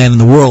most evil man in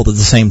the world at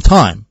the same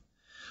time,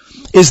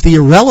 is the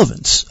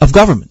irrelevance of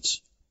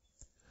governments.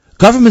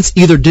 Governments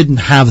either didn't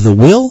have the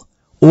will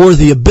or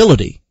the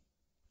ability,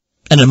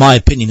 and in my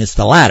opinion it's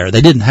the latter.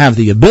 They didn't have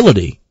the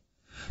ability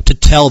to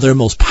tell their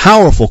most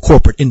powerful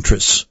corporate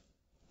interests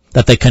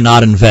that they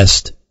cannot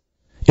invest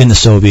in the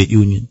Soviet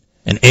Union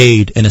and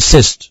aid and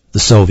assist the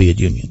Soviet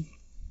Union.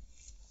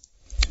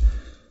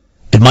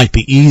 It might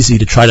be easy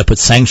to try to put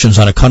sanctions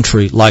on a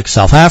country like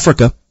South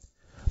Africa,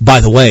 by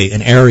the way,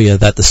 an area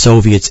that the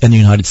Soviets and the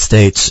United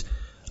States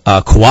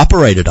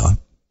cooperated on.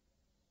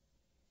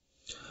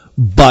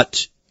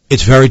 But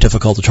it's very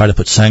difficult to try to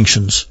put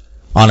sanctions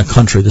on a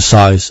country the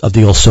size of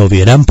the old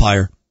Soviet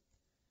Empire,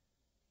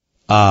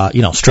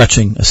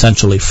 stretching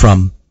essentially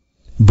from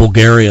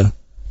Bulgaria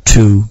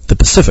to the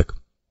Pacific.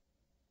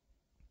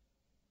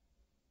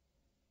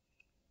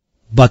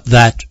 But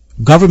that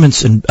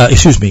governments and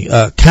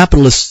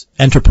capitalist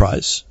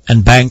enterprise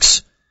and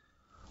banks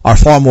are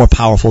far more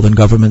powerful than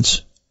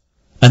governments,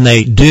 and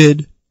they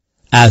did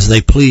as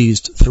they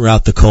pleased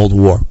throughout the Cold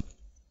War.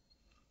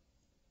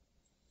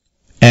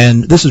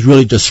 And this is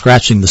really just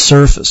scratching the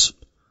surface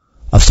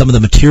of some of the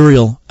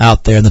material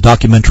out there and the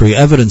documentary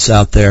evidence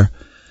out there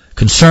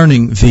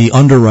concerning the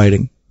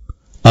underwriting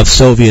of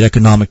Soviet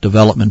economic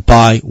development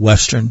by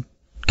Western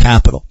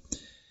capital.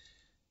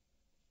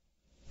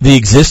 The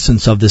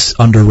existence of this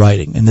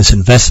underwriting and this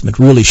investment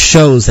really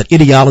shows that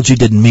ideology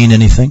didn't mean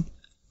anything.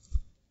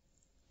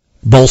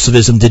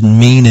 Bolshevism didn't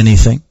mean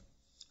anything.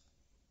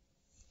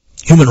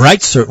 Human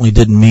rights certainly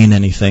didn't mean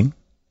anything.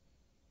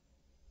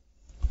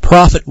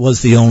 Profit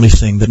was the only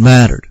thing that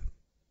mattered.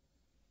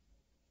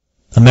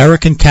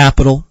 American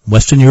capital,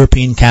 Western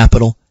European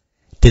capital,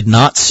 did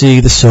not see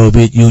the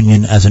Soviet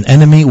Union as an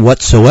enemy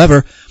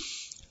whatsoever.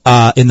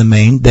 In the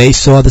main, they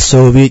saw the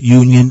Soviet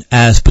Union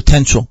as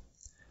potential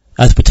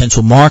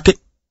market,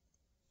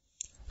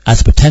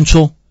 as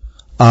potential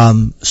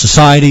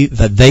society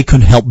that they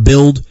could help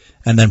build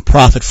and then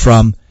profit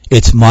from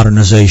its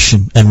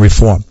modernization and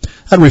reform.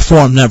 That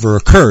reform never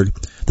occurred.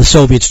 The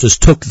Soviets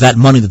just took that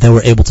money that they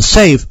were able to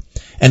save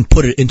and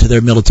put it into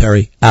their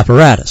military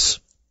apparatus.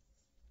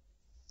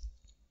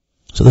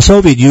 So the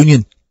Soviet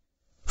Union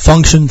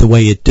functioned the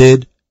way it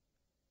did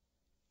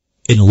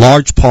in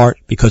large part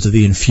because of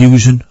the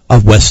infusion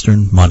of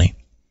Western money.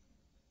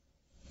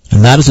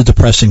 And that is a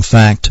depressing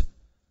fact.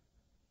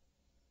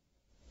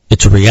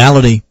 It's a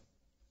reality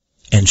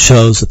and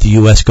shows that the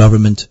U.S.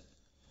 government,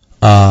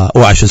 or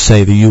I should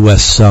say the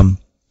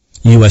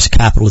U.S.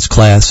 capitalist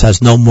class,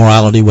 has no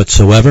morality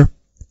whatsoever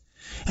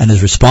and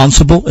is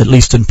responsible, at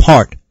least in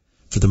part,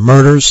 for the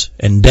murders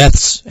and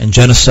deaths and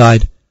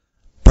genocide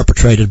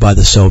perpetrated by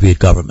the Soviet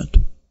government.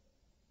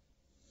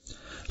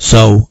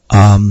 So,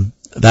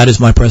 that is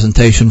my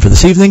presentation for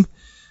this evening.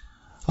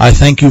 I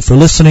thank you for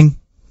listening,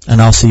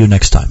 and I'll see you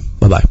next time.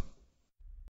 Bye-bye.